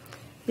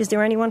 Is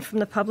there anyone from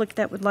the public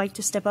that would like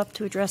to step up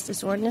to address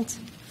this ordinance?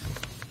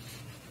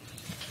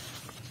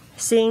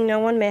 Seeing no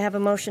one, may I have a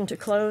motion to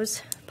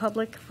close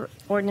public for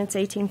Ordinance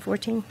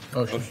 1814?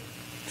 Motion.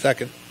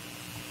 Second?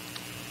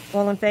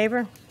 All in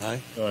favor?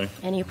 Aye. Aye.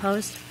 Any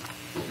opposed?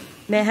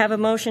 May I have a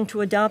motion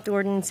to adopt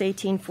Ordinance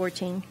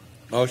 1814?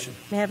 Motion?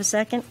 May I have a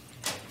second?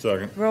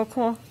 Second. Roll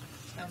call?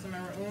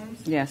 Councilmember Ooms?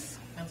 Yes.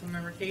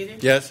 Councilmember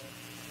Kadesh? Yes.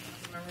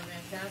 Councilmember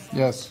Van Tassel?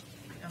 Yes.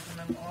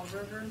 Councilmember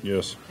Aldberger?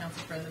 Yes.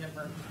 Council President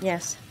Murphy?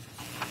 Yes.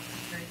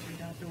 Carries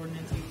to adopt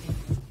ordinance 18.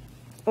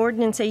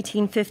 Ordinance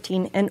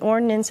 1815, an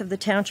ordinance of the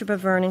Township of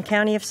Vernon,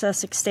 County of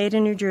Sussex, State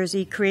of New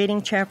Jersey,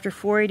 creating Chapter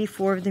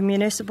 484 of the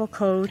Municipal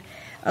Code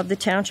of the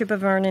Township of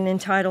Vernon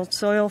entitled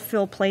Soil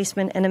Fill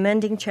Placement and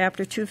amending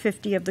Chapter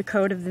 250 of the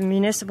Code of the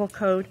Municipal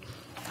Code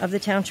of the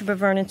Township of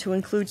Vernon to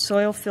include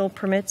soil fill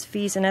permits,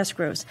 fees, and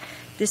escrows.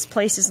 This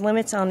places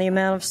limits on the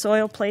amount of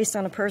soil placed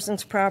on a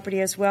person's property,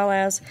 as well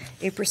as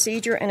a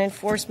procedure and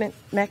enforcement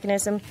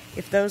mechanism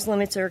if those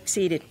limits are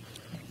exceeded.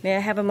 May I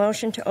have a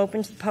motion to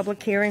open to the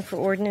public hearing for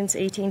Ordinance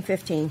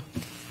 1815?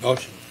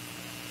 Motion?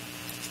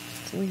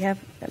 So we have,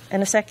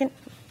 and a second?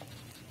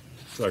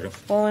 Second.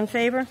 All in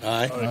favor?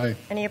 Aye. Aye.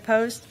 Any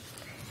opposed?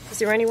 Is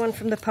there anyone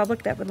from the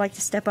public that would like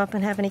to step up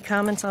and have any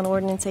comments on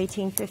Ordinance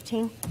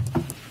 1815?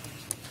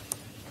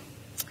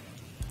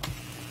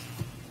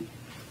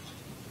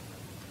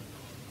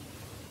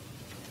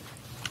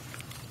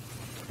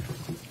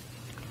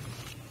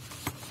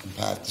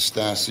 Pat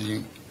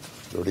DeStassi,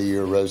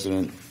 30-year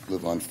resident,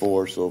 live on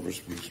 4 Silver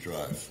Spruce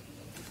Drive.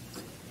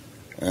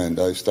 And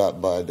I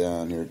stopped by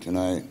down here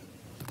tonight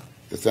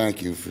to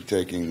thank you for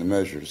taking the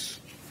measures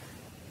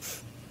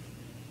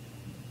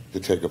to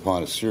take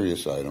upon a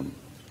serious item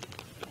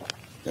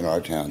in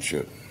our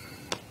township.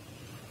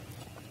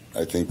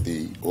 I think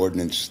the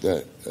ordinance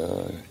that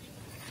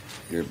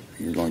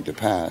you're going to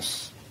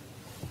pass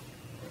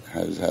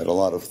has had a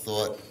lot of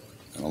thought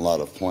and a lot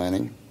of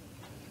planning.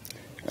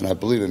 And I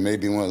believe it may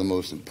be one of the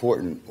most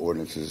important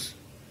ordinances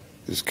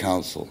this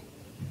council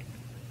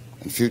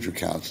and future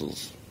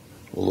councils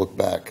will look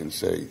back and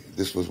say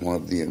this was one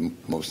of the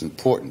most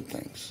important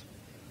things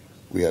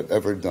we have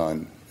ever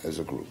done as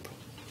a group.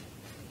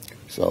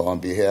 So on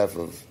behalf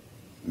of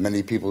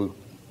many people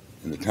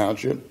in the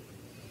township,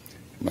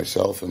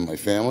 myself and my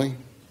family,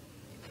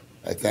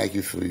 I thank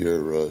you for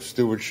your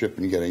stewardship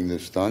in getting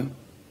this done.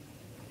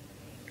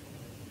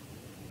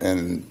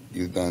 And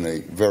you've done a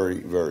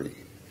very, very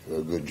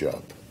good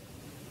job.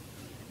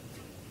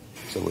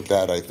 So with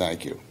that, I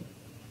thank you.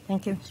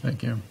 Thank you.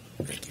 Thank you.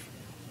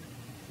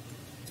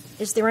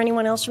 Is there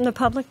anyone else from the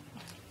public?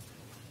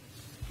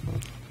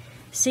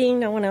 Seeing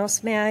no one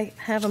else, may I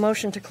have a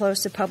motion to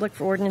close to public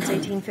for Ordinance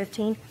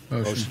 1815?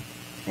 Motion.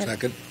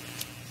 Second?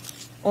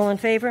 All in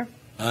favor?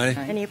 Aye.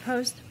 Any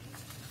opposed?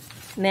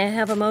 May I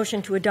have a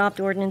motion to adopt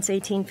Ordinance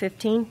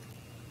 1815?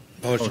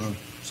 Motion?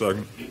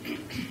 Second.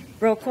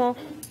 Roll call?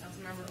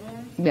 Councilmember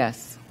Ooms?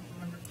 Yes.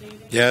 Councilmember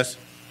Kadesh? Yes.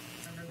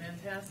 Councilmember Van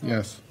Tassel?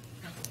 Yes.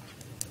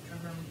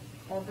 Councilmember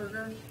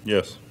Aldberger?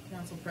 Yes.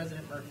 Council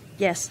President Murphy?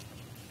 Yes.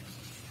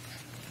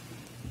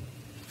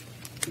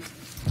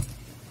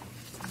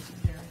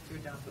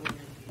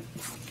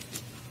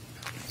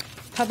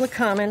 Public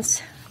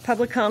comments.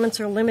 Public comments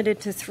are limited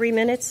to 3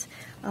 minutes.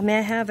 May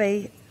I have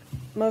a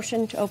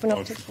motion to open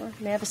up to the floor?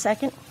 May I have a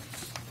second?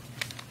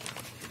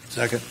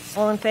 Second.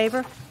 All in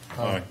favor?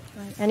 Aye.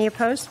 Any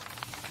opposed?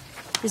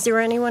 Is there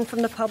anyone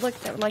from the public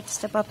that would like to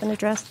step up and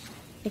address?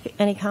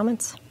 Any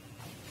comments?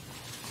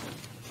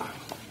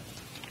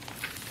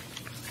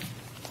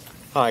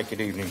 Hi,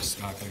 good evening.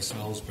 Scott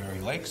Salisbury,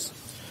 Berry Lakes.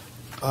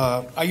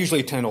 I usually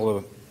attend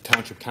all the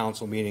township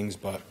council meetings,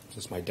 but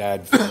since my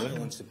dad fell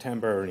ill in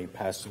September and he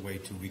passed away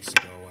 2 weeks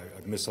ago,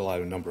 I've missed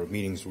a number of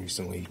meetings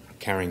recently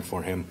caring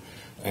for him.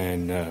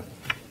 And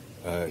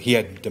he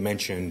had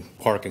dementia and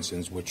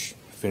Parkinson's, which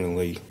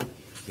finally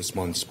this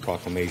month's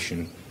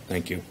proclamation.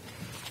 Thank you.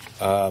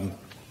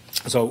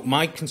 So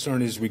my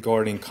concern is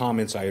regarding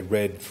comments I had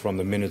read from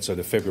the minutes of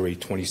the February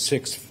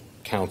 26th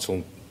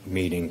council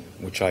meeting,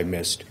 which I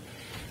missed.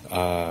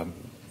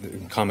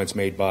 Comments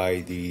made by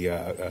the,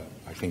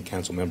 I think,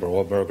 Council Member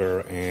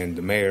Allberger and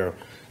the Mayor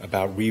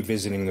about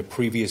revisiting the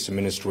previous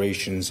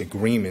administration's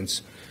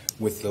agreements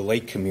with the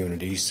lake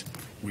communities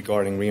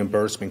regarding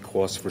reimbursement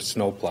costs for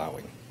snow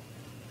plowing.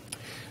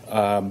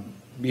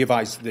 Be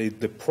advised,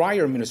 the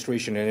prior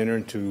administration had entered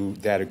into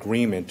that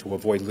agreement to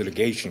avoid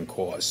litigation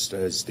costs,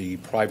 as the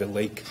private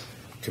lake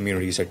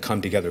communities had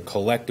come together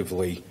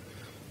collectively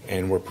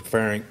and were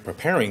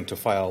preparing to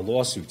file a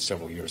lawsuit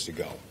several years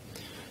ago.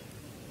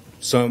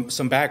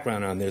 Some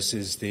background on this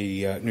is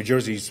the New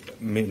Jersey's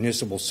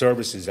Municipal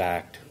Services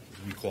Act,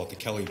 we call it the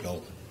Kelly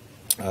Bill,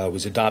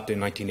 was adopted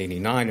in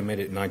 1989,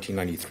 amended in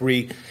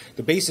 1993.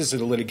 The basis of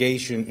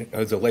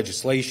the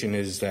legislation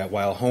is that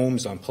while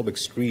homes on public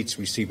streets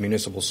receive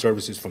municipal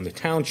services from the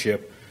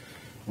township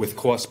with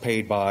costs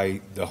paid by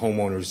the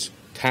homeowners'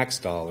 tax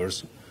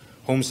dollars,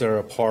 homes that are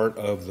a part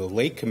of the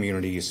lake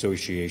community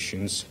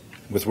associations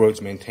with roads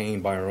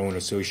maintained by our own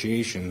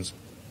associations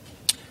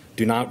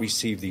do not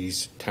receive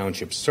these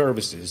township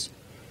services,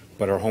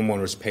 but our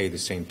homeowners pay the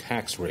same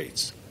tax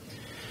rates.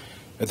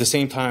 At the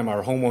same time,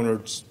 our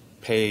homeowners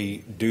pay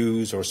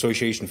dues or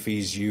association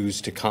fees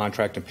used to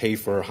contract and pay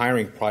for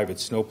hiring private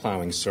snow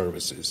plowing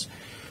services.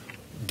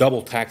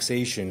 Double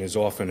taxation is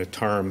often a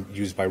term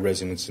used by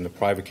residents in the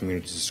private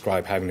community to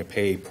describe having to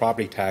pay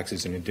property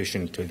taxes in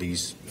addition to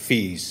these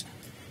fees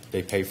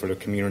they pay for the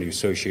community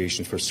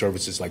associations for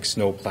services like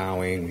snow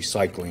plowing,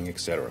 recycling,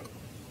 etc.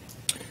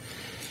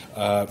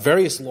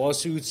 Various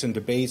lawsuits and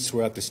debates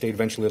throughout the state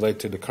eventually led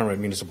to the current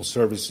Municipal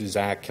Services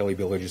Act, Kelly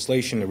Bill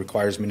legislation that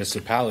requires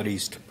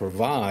municipalities to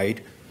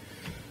provide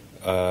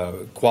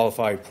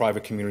qualified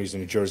private communities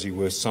in New Jersey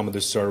with some of the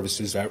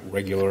services that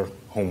regular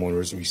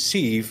homeowners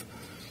receive.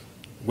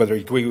 Whether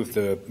you agree with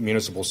the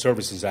Municipal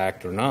Services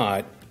Act or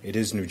not, it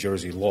is New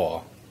Jersey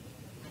law.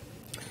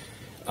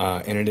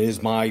 And it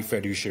is my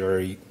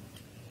fiduciary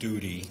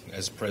duty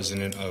as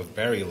president of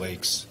Berry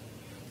Lakes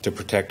to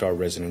protect our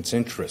residents'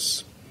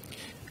 interests.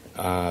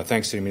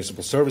 Thanks to the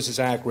Municipal Services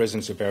Act,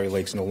 residents of Berry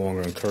Lakes no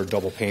longer incur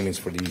double payments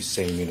for these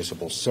same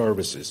municipal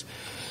services.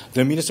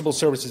 The Municipal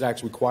Services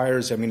Act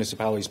requires that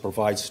municipalities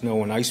provide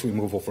snow and ice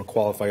removal for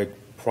qualified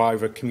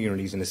private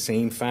communities in the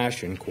same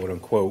fashion, quote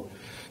unquote,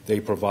 they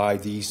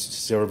provide these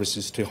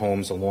services to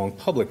homes along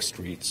public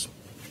streets.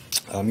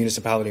 A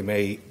municipality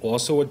may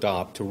also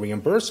adopt to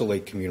reimburse a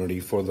lake community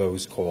for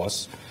those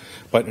costs,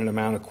 but in an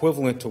amount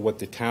equivalent to what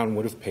the town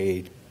would have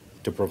paid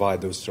to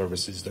provide those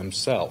services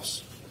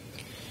themselves.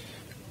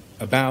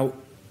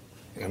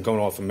 I'm going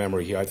off of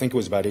memory here, I think it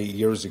was about 8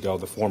 years ago,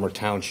 the former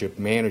township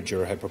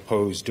manager had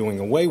proposed doing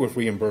away with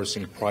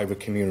reimbursing private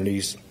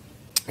communities,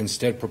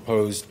 instead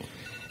proposed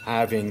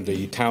having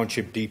the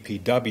township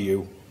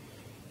DPW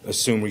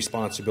assume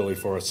responsibility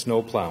for a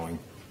snow plowing.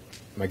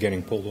 Am I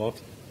getting pulled off?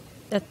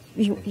 Go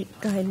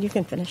ahead, you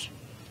can finish.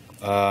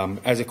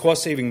 As a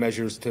cost-saving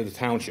measures to the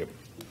township.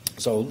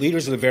 So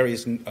leaders of the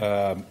various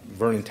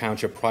Vernon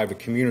Township private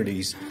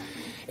communities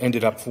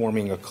ended up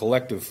forming a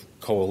collective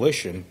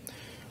coalition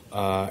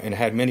and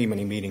had many,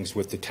 many meetings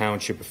with the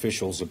township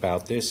officials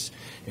about this.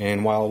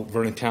 And while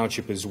Vernon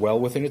Township is well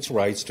within its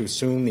rights to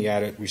assume the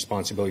added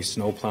responsibility of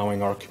snow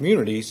plowing our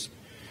communities,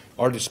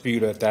 our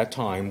dispute at that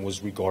time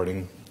was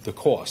regarding the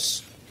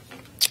costs.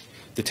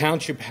 The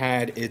township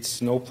had its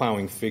snow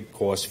plowing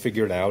costs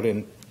figured out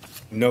and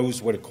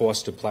knows what it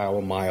costs to plow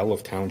a mile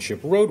of township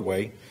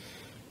roadway.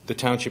 The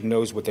township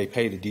knows what they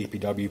pay the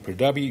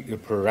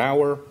DPW per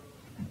hour,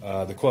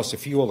 the cost of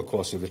fuel, the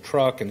cost of the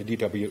truck, and the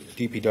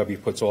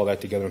DPW puts all that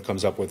together and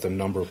comes up with a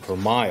number per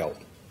mile.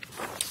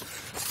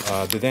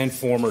 The then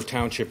former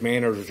township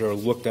manager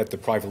looked at the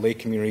private lake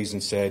communities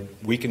and said,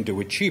 we can do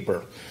it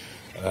cheaper.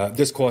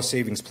 This cost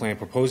savings plan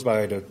proposed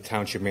by the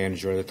township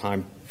manager at the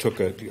time took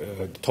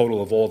a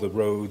total of all the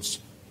roads,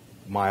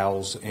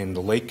 miles in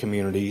the lake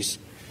communities,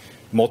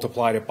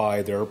 multiplied it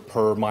by their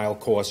per mile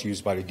cost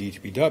used by the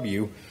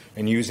DPW,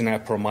 and using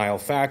that per mile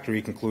factor,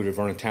 he concluded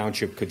Vernon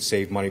Township could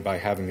save money by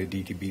having the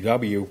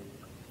DPW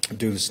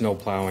do the snow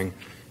plowing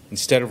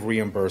instead of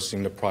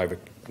reimbursing the private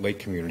lake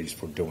communities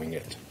for doing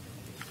it.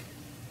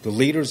 The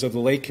leaders of the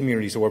lake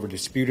communities, however,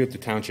 disputed the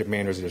township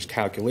manager's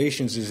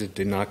calculations as it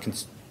did not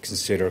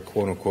consider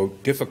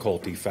quote-unquote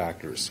difficulty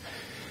factors.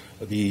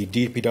 The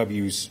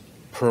DPW's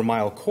per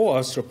mile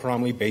costs are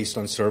primarily based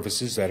on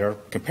surfaces that are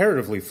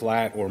comparatively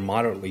flat or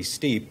moderately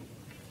steep.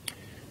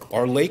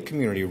 Our lake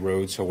community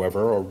roads,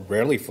 however, are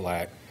rarely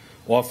flat,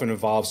 often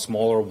involve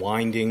smaller,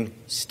 winding,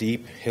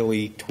 steep,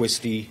 hilly,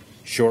 twisty,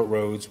 short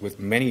roads with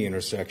many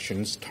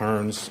intersections,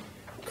 turns,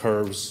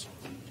 curves,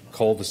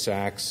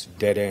 cul-de-sacs,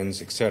 dead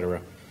ends,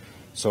 etc.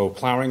 So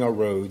plowing our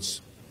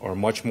roads are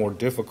much more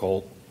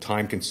difficult,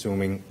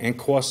 time-consuming, and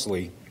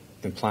costly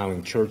than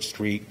plowing Church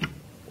Street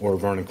or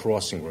Vernon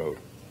Crossing Road.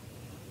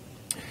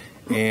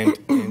 And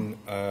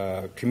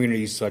in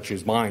communities such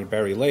as mine,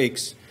 Berry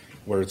Lakes,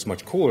 where it's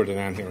much cooler than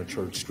down here on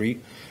Church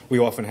Street, we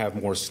often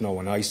have more snow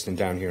and ice than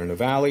down here in the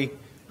valley,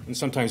 and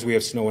sometimes we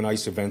have snow and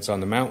ice events on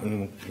the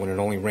mountain when it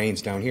only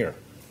rains down here.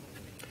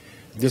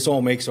 This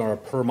all makes our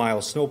per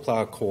mile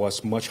snowplow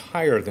costs much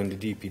higher than the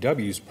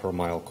DPW's per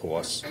mile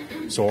costs.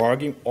 So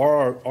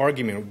our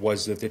argument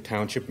was that the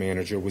township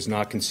manager was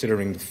not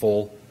considering the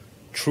full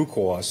true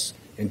costs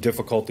and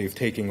difficulty of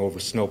taking over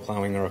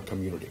snowplowing in our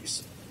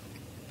communities.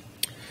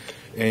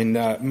 In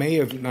May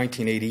of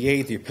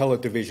 1988, the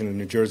Appellate Division of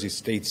New Jersey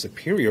State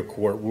Superior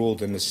Court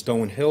ruled in the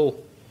Stonehill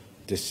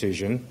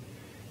decision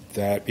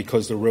that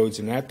because the roads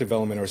in that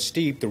development are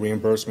steep, the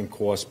reimbursement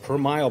cost per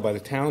mile by the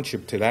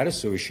township to that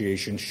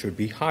association should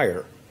be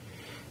higher.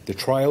 The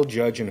trial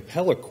judge in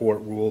appellate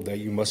court ruled that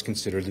you must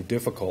consider the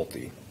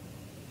difficulty.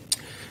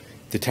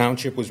 The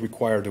township was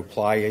required to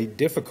apply a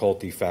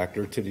difficulty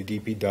factor to the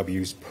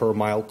DPW's per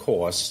mile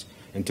costs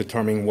and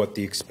determine what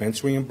the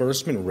expense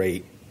reimbursement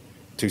rate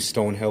to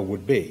Stonehill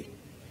would be.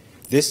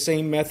 This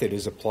same method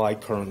is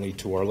applied currently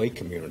to our lake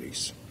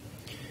communities.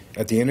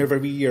 At the end of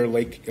every year,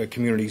 lake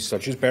communities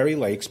such as Berry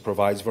Lakes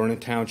provides Vernon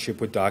Township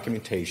with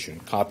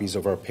documentation, copies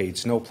of our paid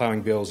snow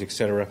plowing bills,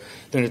 etc.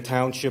 Then the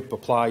township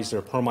applies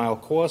their per mile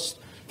cost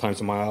times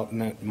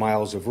the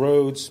miles of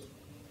roads,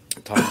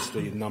 times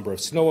the number of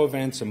snow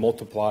events, and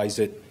multiplies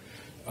it,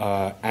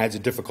 adds a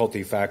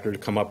difficulty factor to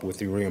come up with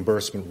the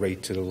reimbursement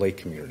rate to the lake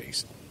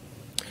communities.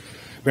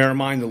 Bear in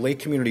mind, the lake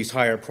communities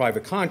hire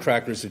private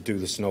contractors to do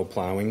the snow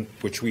plowing,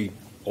 which we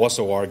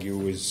also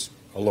argue is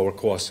a lower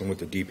cost than what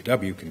the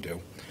DPW can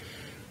do.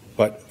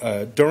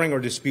 But during our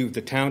dispute with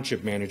the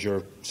township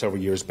manager several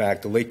years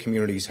back, the lake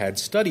communities had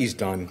studies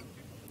done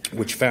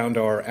which found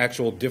our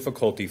actual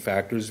difficulty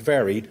factors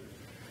varied.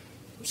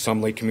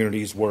 Some lake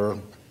communities were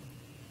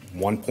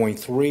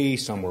 1.3,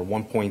 some were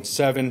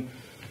 1.7.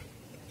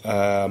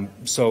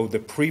 So the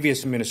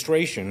previous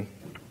administration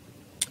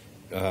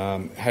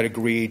had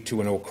agreed to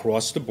an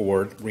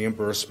across-the-board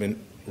reimbursement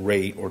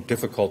rate or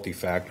difficulty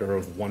factor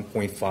of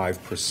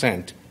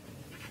 1.5%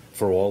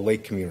 for all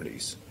lake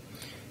communities.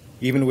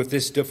 Even with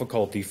this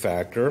difficulty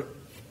factor,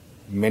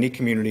 many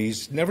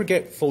communities never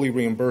get fully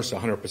reimbursed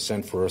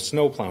 100% for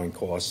snow plowing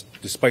costs,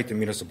 despite the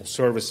Municipal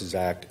Services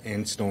Act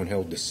and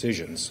Stonehill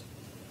decisions.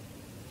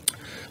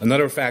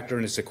 Another factor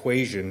in this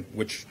equation,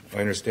 which I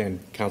understand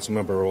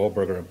Councilmember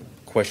Alberger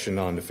questioned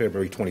on the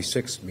February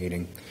 26th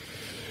meeting,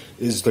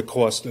 is the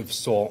cost of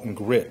salt and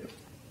grit.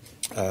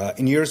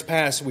 In years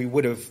past, we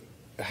would have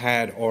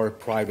had our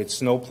private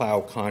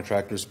snowplow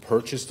contractors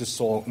purchase the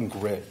salt and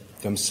grit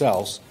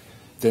themselves.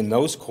 Then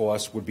those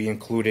costs would be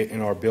included in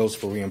our bills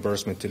for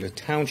reimbursement to the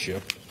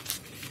township.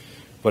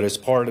 But as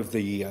part of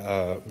the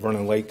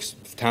Vernon Lakes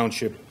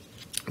Township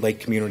Lake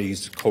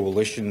Communities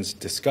Coalition's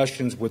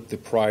discussions with the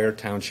prior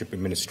township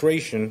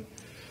administration,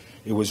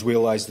 it was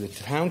realized that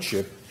the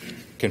township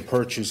can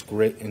purchase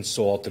grit and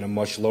salt at a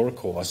much lower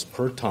cost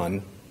per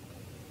ton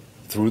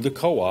through the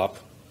co-op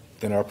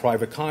than our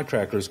private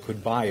contractors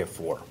could buy it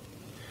for.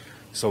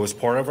 So as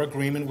part of our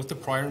agreement with the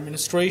prior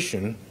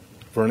administration,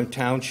 Vernon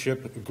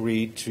Township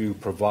agreed to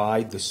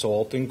provide the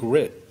salt and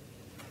grit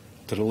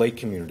to the lake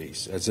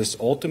communities, as this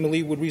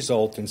ultimately would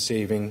result in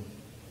saving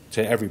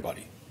to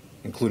everybody,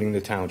 including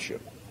the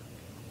township.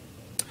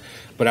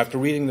 But after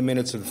reading the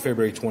minutes of the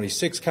February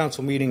 26th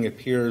council meeting, it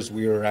appears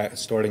we are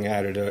starting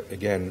at it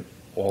again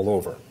all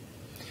over.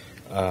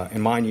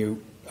 And mind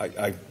you,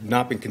 I've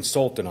not been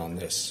consulted on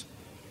this.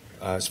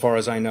 As far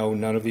as I know,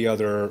 none of the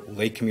other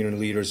lake community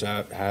leaders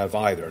have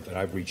either that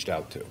I've reached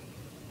out to.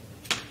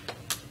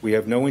 We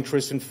have no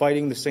interest in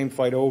fighting the same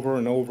fight over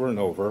and over and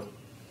over.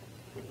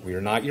 We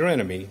are not your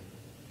enemy.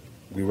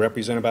 We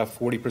represent about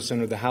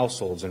 40% of the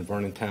households in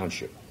Vernon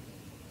Township.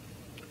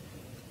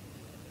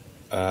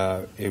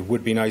 It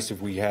would be nice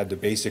if we had the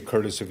basic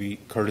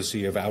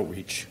courtesy of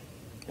outreach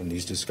in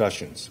these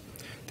discussions.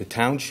 The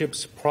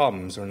township's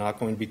problems are not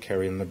going to be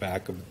carried in the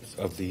back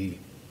of the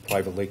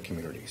private lake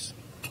communities.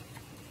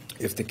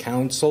 If the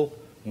council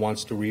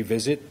wants to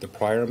revisit the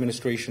prior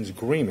administration's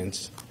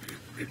agreements,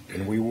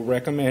 and we will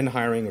recommend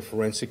hiring a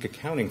forensic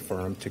accounting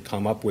firm to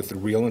come up with the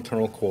real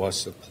internal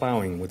costs of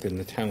plowing within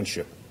the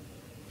township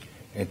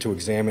and to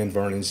examine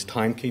Vernon's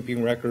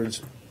timekeeping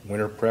records,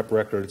 winter prep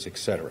records,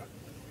 etc.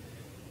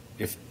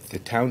 If the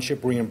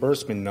township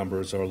reimbursement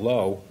numbers are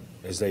low,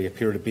 as they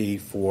appear to be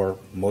for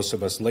most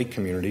of us lake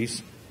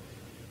communities,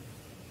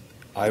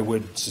 I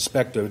would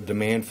suspect a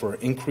demand for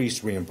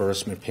increased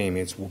reimbursement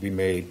payments will be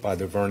made by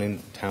the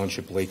Vernon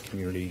Township Lake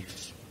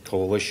Communities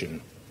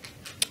Coalition,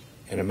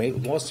 and a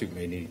lawsuit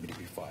may need to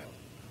be filed.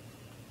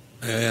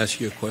 May I ask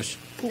you a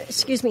question?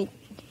 Excuse me,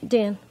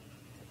 Dan.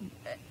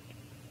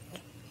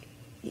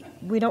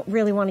 We don't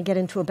really want to get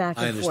into a back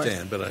and forth. I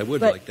understand, but I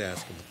would like to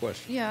ask him a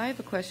question. Yeah, I have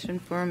a question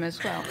for him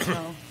as well.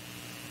 So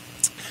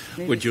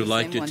maybe Would it's you the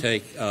like same to one.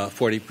 take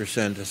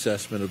 40%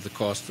 assessment of the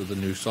cost of the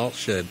new salt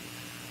shed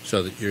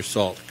so that your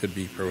salt could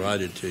be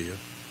provided to you?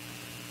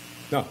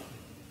 No.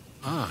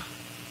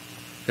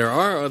 There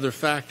are other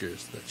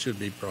factors that should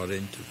be brought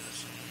into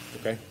this.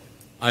 Okay.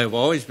 I have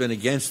always been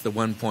against the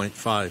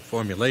 1.5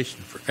 formulation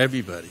for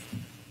everybody,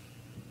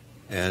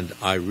 and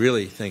I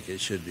really think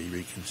it should be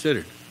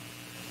reconsidered.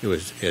 It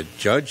was a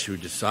judge who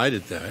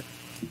decided that.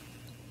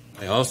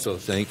 I also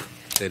think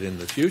that in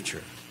the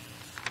future,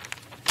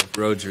 if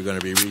roads are going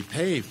to be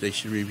repaved, they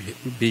should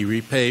be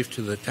repaved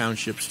to the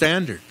township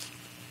standards,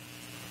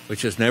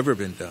 which has never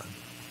been done.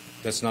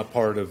 That's not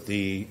part of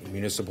the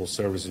Municipal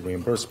Services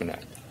Reimbursement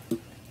Act.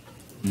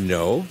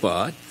 No,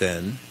 but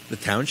then the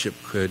township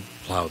could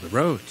plow the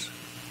roads.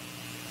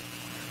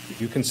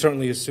 You can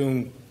certainly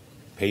assume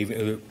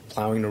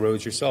plowing the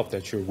roads yourself,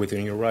 that you're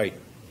within your right.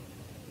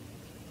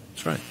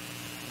 That's right.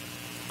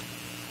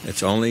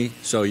 It's only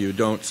so you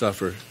don't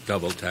suffer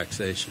double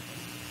taxation.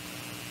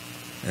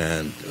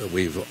 And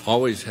we've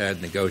always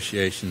had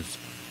negotiations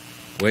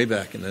way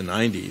back in the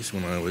 90s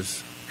when I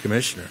was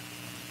commissioner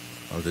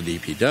of the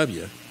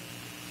DPW.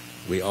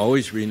 We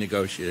always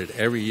renegotiated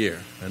every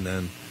year, and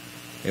then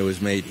it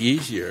was made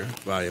easier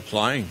by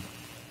applying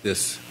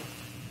this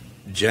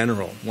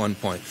general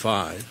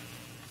 1.5.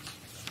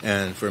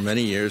 And for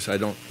many years, I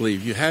don't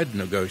believe you had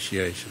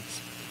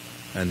negotiations.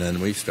 And then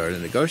we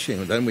started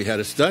negotiating. Then we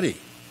had a study.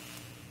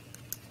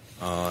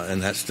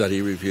 And that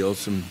study revealed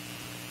some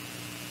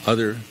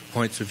other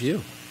points of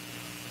view.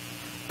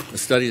 The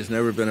study has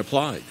never been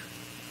applied.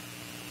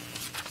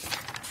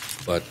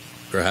 But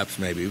perhaps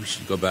maybe we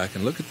should go back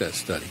and look at that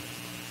study,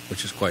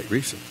 which is quite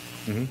recent.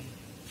 Mm-hmm.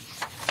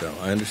 So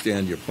I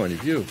understand your point of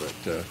view, but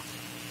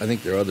I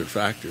think there are other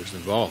factors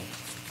involved,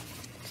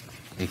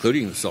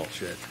 including the salt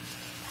shed.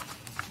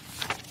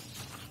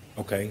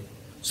 Okay.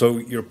 So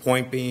your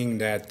point being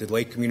that the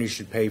lake community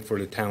should pay for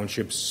the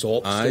township's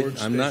salt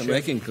storage? I'm not shed?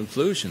 making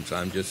conclusions.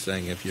 I'm just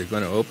saying if you're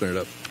going to open it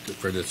up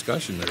for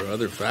discussion, there are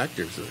other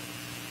factors that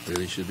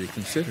really should be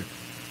considered.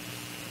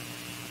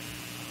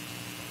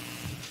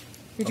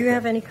 Did you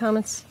have any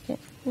comments? Yeah.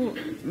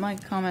 My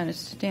comment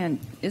is to Dan.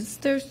 Is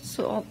there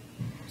salt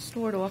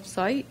stored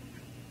off-site?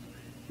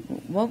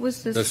 What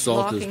was this? The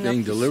salt is locking being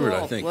up the delivered, I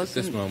salt? think, at this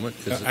Wasn't- moment.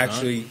 Is it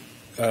Actually,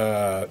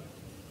 I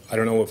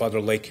don't know if other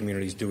lake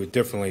communities do it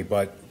differently,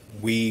 but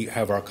we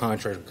have our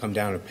contractor come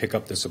down and pick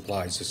up the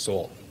supplies of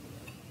salt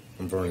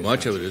from Vernon.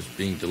 Much of it is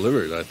being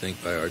delivered, I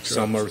think, by our trucks.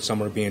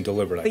 Some are being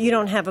delivered. But you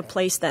don't have a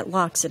place that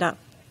locks it up.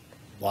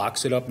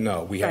 Locks it up?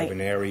 No, we have Right.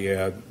 an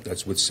area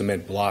that's with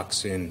cement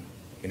blocks in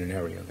an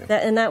area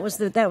there. That was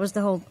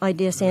the whole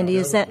idea, Sandy.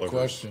 Is that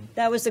Question.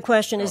 that was the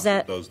question? Is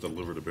that Does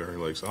deliver to Berry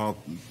Lakes. I'll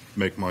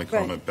make my right?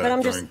 comment But back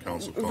I'm during just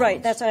council comments.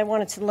 right. That's why I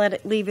wanted to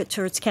leave it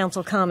to its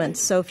council comments.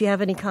 So if you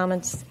have any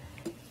comments,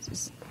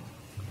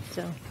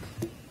 so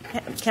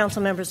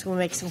council members will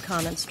make some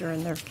comments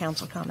during their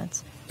council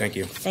comments. Thank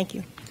you. Thank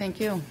you. Thank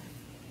you.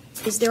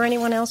 Is there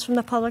anyone else from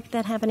the public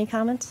that have any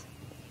comments?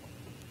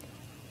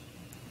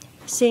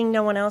 Seeing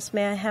no one else,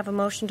 may I have a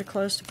motion to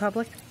close to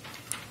public?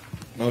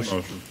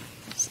 Motion.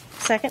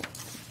 Second?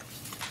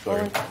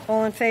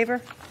 All in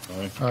favor?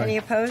 Aye. Any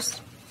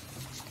opposed?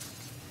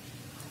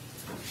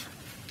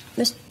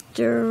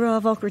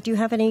 Mr. Volker, do you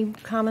have any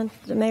comment,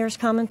 the mayor's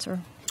comments, or?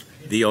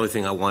 The only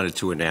thing I wanted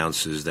to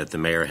announce is that the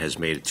mayor has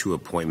made 2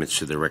 appointments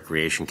to the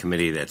Recreation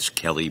Committee. That's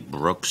Kelly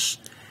Brooks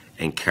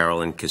and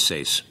Carolyn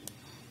Casase.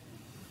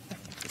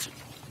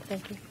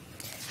 Thank you.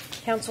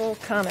 Council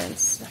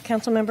comments.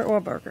 Councilmember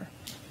Orberger.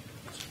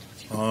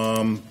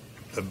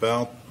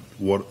 About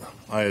what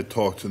I had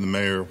talked to the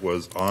mayor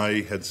was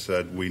I had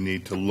said we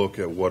need to look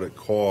at what it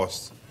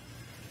costs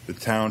the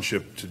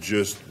township to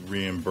just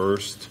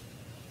reimburse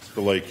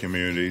the lake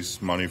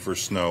communities money for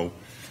snow,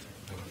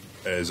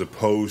 as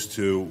opposed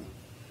to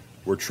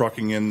we're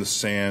trucking in the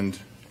sand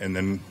and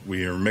then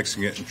we are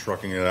mixing it and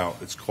trucking it out.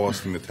 It's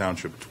costing the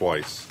township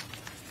twice.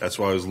 That's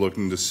why I was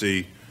looking to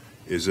see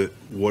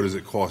what is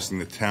it costing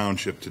the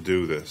township to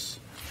do this?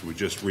 We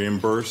just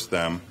reimburse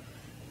them.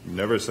 You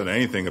never said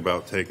anything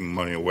about taking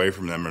money away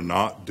from them or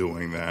not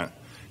doing that.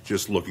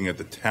 Just looking at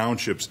the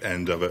township's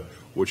end of it,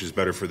 which is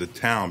better for the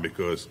town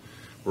because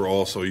we're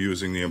also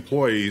using the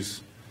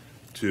employees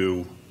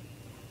to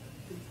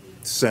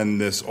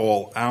send this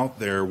all out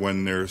there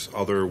when there's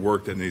other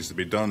work that needs to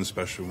be done,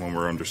 especially when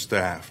we're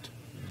understaffed.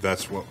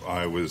 That's what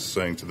I was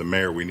saying to the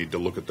mayor. We need to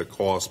look at the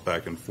costs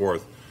back and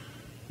forth.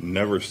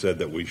 Never said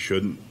that we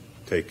shouldn't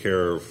take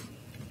care of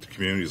the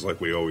communities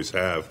like we always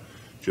have,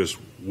 just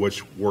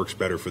which works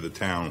better for the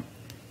town.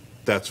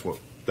 That's what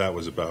that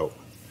was about.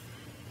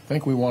 I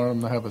think we wanted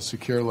them to have a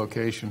secure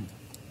location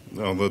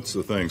No, that's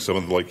the thing. Some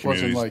of the lake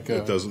Wasn't communities, like,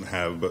 it doesn't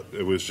have, but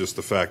it was just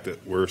the fact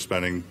that we're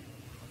spending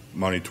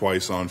money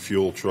twice on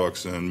fuel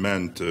trucks and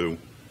men to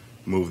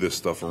move this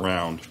stuff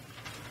around.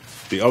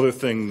 The other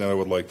thing that I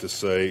would like to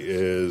say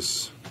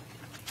is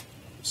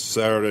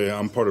Saturday,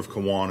 I'm part of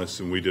Kiwanis,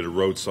 and we did a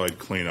roadside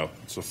cleanup.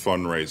 It's a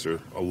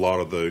fundraiser.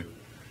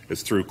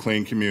 It's through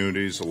Clean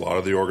Communities. A lot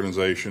of the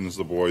organizations,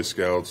 the Boy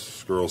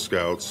Scouts, Girl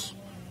Scouts,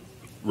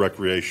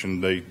 Recreation,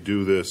 they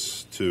do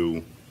this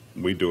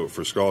we do it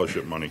for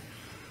scholarship money.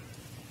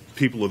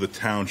 People of the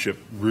township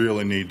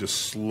really need to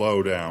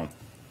slow down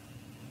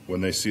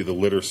when they see the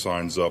litter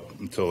signs up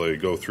until they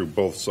go through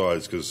both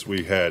sides, because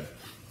we had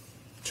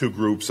two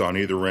groups on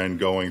either end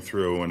going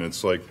through, and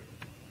it's like,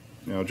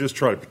 just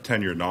try to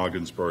pretend you're in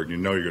Ogdensburg. You're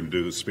going to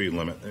do the speed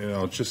limit.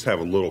 Just have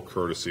a little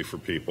courtesy for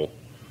people.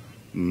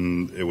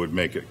 It would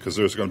make it, because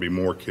there's going to be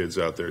more kids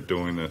out there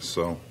doing this.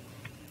 So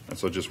I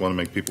just want to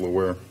make people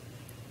aware.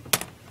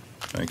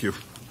 Thank you.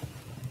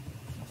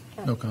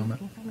 No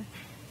comment.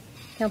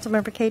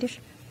 Councilmember Kadish?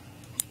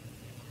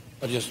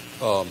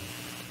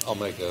 I'll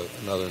make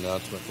another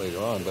announcement later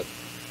on, but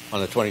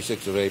on the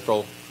 26th of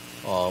April,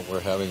 we're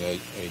having a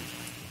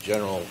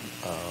general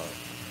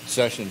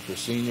session for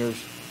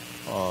seniors.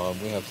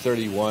 We have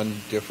 31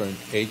 different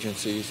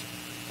agencies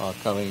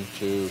coming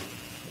to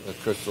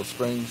Crystal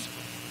Springs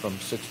from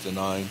 6 to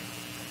 9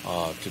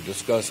 to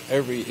discuss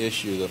every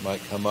issue that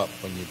might come up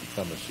when you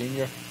become a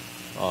senior.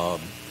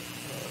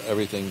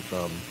 Everything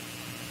from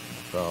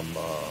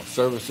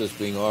services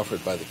being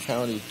offered by the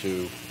county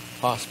to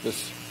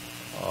hospice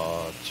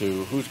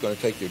to who's going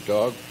to take your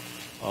dog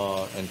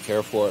and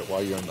care for it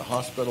while you're in the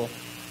hospital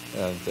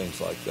and things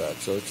like that.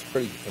 So it's a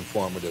pretty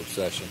informative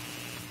session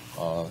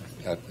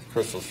at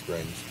Crystal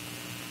Springs,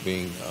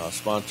 being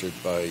sponsored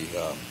by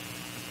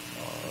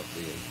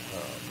the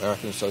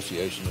American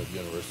Association of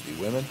University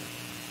Women,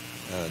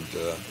 and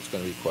it's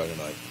going to be quite a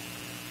night.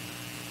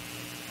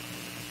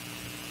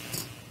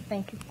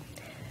 Thank you.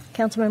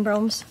 Councilmember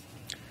Holmes?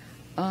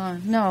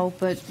 No,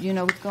 but,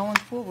 going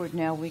forward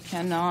now, we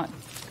cannot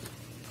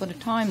put a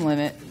time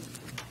limit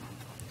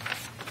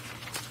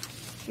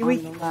on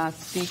the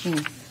last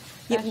speaking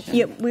session.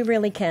 Yeah, we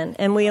really can.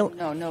 And we'll.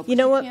 No. You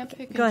know what? Can't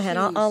pick and Go ahead.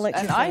 I'll let you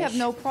And finish. I have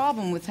no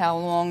problem with how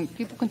long.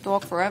 People can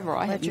talk forever.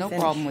 I have no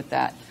problem with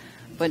that.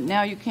 But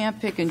now you can't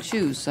pick and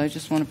choose, so I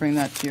just want to bring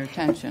that to your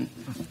attention,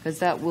 because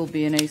that will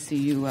be an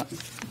ACU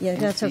Yeah,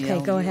 that's okay.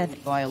 Go ahead.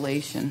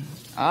 violation.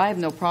 I have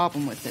no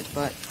problem with it,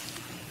 but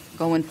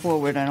going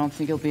forward, I don't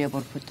think you'll be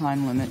able to put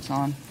time limits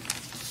on.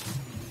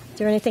 Is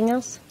there anything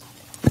else?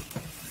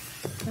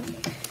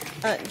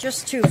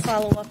 Just to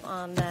follow up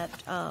on that,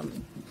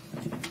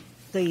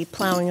 the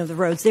plowing of the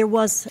roads, there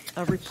was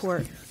a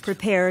report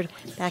prepared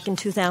back in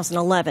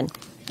 2011.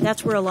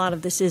 That's where a lot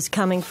of this is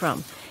coming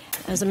from.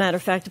 As a matter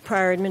of fact, the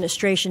prior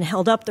administration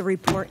held up the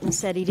report and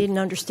said he didn't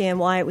understand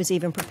why it was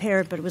even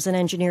prepared, but it was an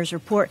engineer's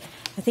report.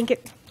 I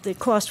think the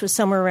cost was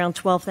somewhere around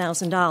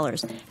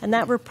 $12,000. And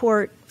that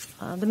report,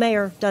 the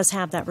mayor does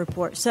have that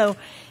report. So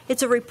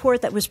it's a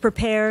report that was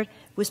prepared,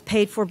 was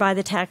paid for by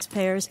the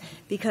taxpayers,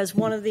 because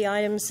one of the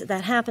items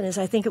that happened is,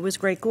 I think it was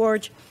Great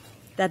Gorge,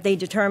 that they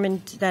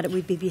determined that it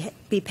would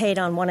be paid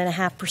on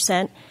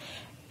 1.5%.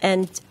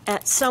 And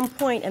at some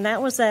point, and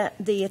that was that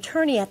the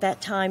attorney at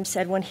that time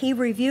said when he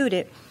reviewed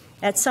it,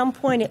 at some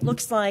point it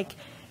looks like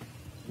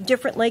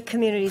different lake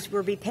communities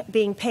were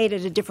being paid at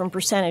a different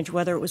percentage,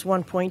 whether it was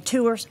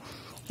 1.2 or.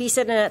 He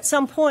said, and at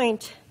some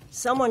point,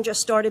 someone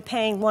just started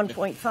paying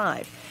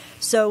 1.5.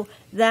 So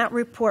that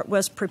report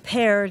was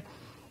prepared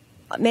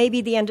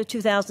maybe the end of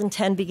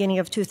 2010, beginning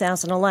of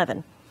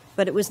 2011.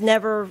 But it was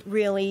never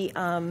really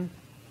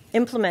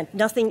implemented.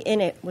 Nothing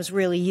in it was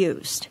really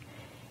used.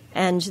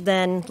 And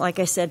then, like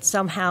I said,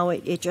 somehow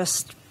it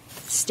just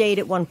stayed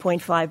at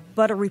 1.5.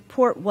 But a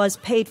report was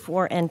paid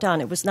for and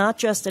done. It was not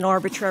just an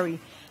arbitrary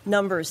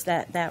numbers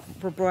that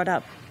were brought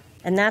up.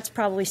 And that's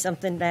probably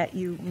something that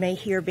you may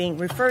hear being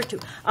referred to.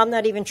 I'm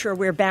not even sure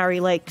where Barry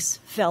Lakes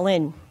fell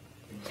in.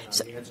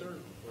 So,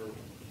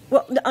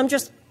 well, I'm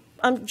just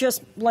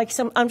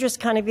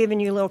kind of giving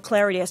you a little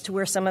clarity as to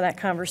where some of that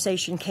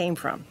conversation came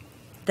from,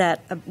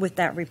 with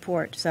that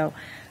report. So,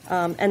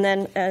 and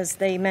then as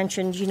they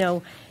mentioned,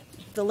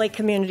 the lake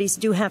communities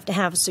do have to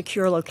have a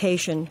secure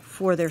location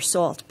for their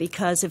salt,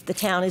 because if the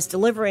town is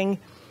delivering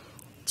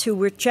to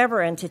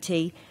whichever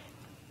entity,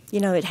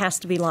 it has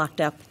to be locked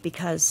up,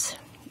 because.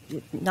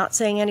 Not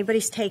saying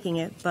anybody's taking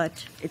it,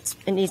 but it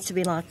needs to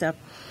be locked up.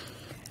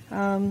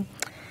 Another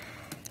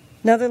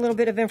little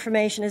bit of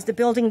information is the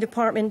building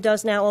department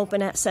does now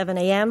open at 7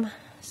 a.m.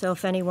 So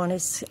if anyone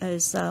wants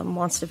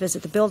to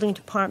visit the building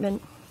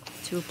department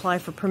to apply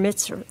for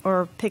permits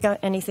or pick up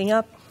anything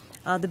up,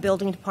 the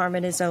building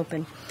department is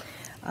open.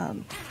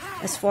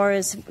 As far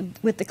as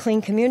with the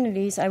clean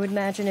communities, I would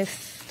imagine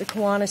if the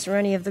Kiwanis or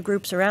any of the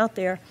groups are out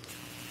there,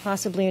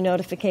 possibly a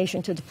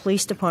notification to the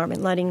police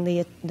department letting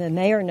the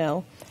mayor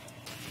know.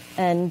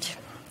 And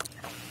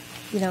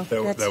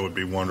That would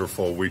be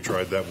wonderful. We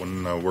tried that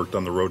when I worked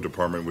on the road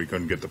department. We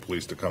couldn't get the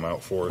police to come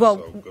out for us, Well,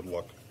 so good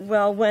luck.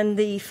 Well, when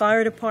the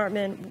fire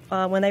department,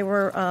 when they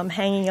were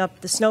hanging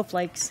up the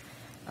snowflakes,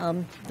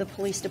 the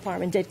police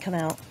department did come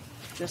out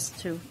just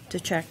to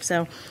check.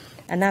 So,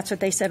 and that's what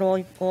they said.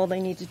 All they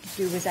needed to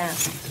do was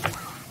ask.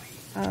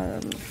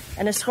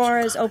 And as far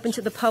as open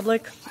to the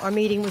public, our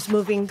meeting was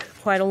moving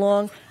quite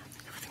along.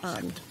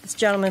 This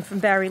gentleman from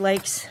Barry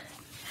Lakes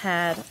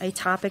had a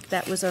topic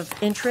that was of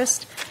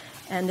interest,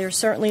 and there's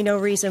certainly no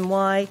reason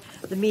why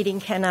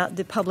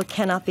the public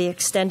cannot be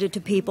extended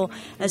to people.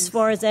 As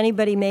far as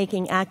anybody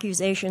making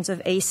accusations of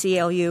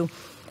ACLU,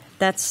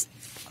 that's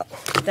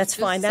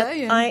fine.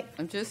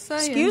 I'm just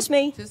saying. Excuse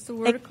me. Just a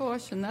word of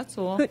caution. That's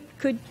all.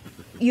 Could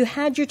you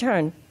had your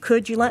turn?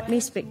 Could you let me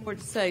speak? More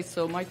to say,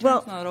 so my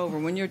turn's not over.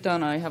 When you're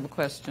done, I have a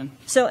question.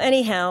 So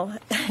anyhow,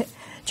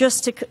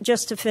 just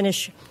to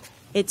finish.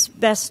 It's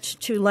best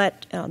to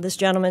let this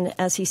gentleman,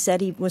 as he said,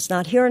 he was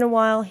not here in a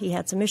while. He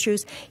had some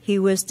issues. He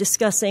was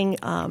discussing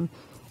an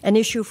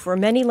issue for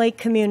many lake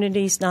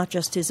communities, not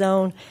just his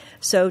own.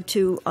 So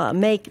to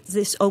make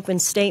this open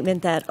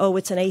statement that,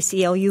 it's an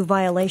ACLU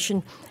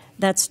violation,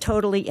 that's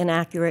totally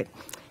inaccurate.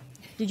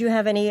 Did you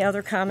have any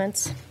other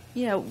comments?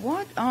 Yeah,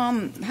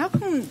 how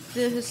come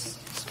the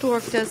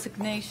historic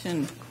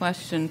designation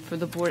question for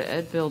the Board of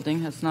Ed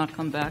building has not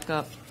come back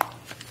up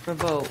for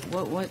vote?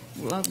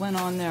 What went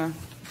on there?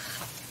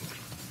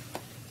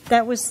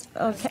 That was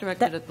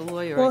directed at the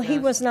lawyer. Well, he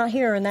was not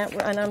here, and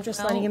I'm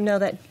just letting him know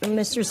that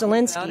Mr.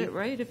 Zielinski. About it,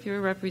 right? If you're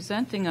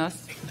representing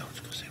us,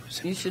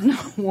 you should know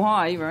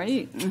why,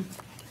 right?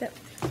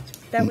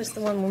 That was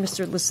the one where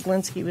Mr.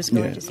 Zielinski was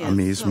going to say. I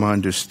mean, it's my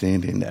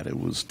understanding that it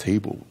was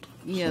tabled.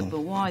 Yeah,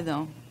 but why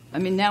though? I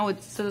mean, now it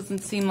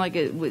doesn't seem like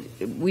it.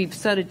 We've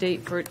set a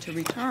date for it to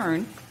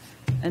return,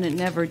 and it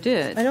never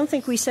did. I don't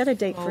think we set a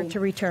date for it to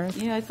return.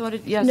 Yeah, I thought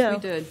it. Yes, No. we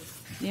did.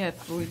 Yeah,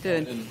 we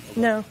did.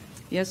 No.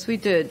 Yes, we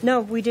did. No,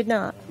 we did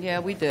not.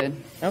 Yeah, we did.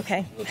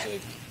 Okay.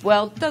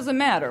 Well, it doesn't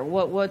matter.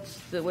 What's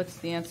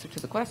the answer to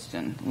the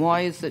question?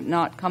 Why is it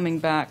not coming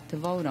back to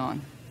vote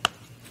on?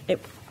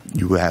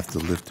 You would have to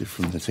lift it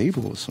from the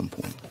table at some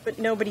point. But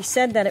nobody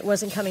said that it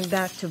wasn't coming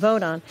back to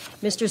vote on.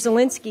 Mr.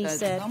 Zielinski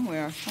said.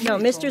 Somewhere. No,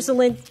 Mr.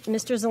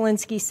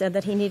 Zielinski said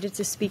that he needed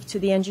to speak to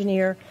the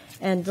engineer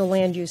and the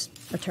land use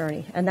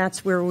attorney, and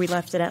that's where we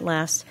left it at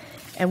last.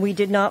 And we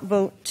did not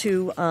vote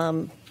to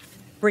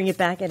bring it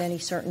back at any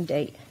certain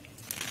date.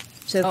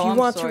 So if you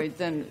want to,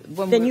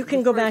 then you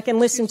can go back and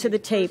listen to the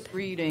tape.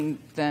 Reading,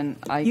 then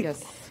I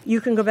guess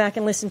you can go back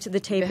and listen to the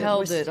tape. You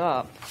held it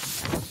up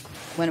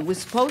when it was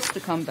supposed to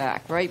come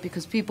back, right?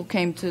 Because people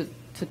came to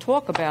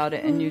talk about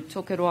it, and you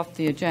took it off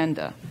the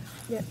agenda.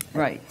 Yeah.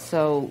 Right.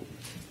 So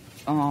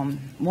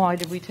why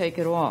did we take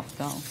it off,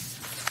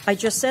 though? I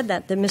just said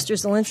that Mr.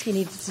 Zielinski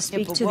needed to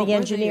speak to the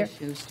engineer.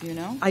 What were the issues? Do you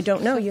know? I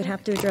don't know. You'd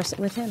have to address it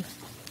with him.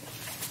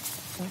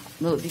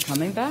 Will it be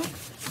coming back?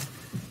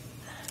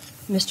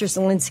 Mr.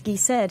 Zielinski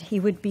said he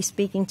would be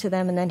speaking to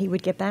them and then he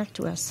would get back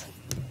to us.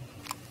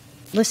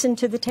 Listen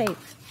to the tape.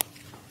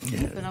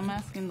 Yeah. But I'm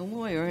asking the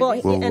lawyer.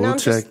 Well, we'll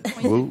check.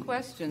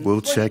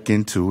 We'll check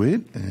into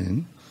it,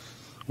 and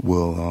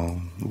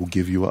we'll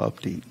give you an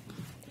update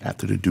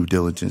after the due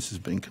diligence has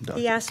been conducted.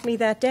 He asked me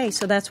that day,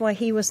 so that's why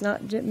he was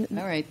not. All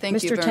right,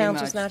 thank you Mr. very Towns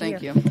much. was not Thank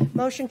here. you.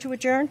 Motion to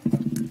adjourn.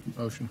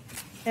 Motion.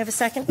 Have a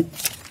second?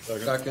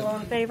 Second. All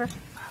in favor?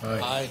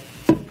 Aye.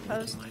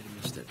 Opposed?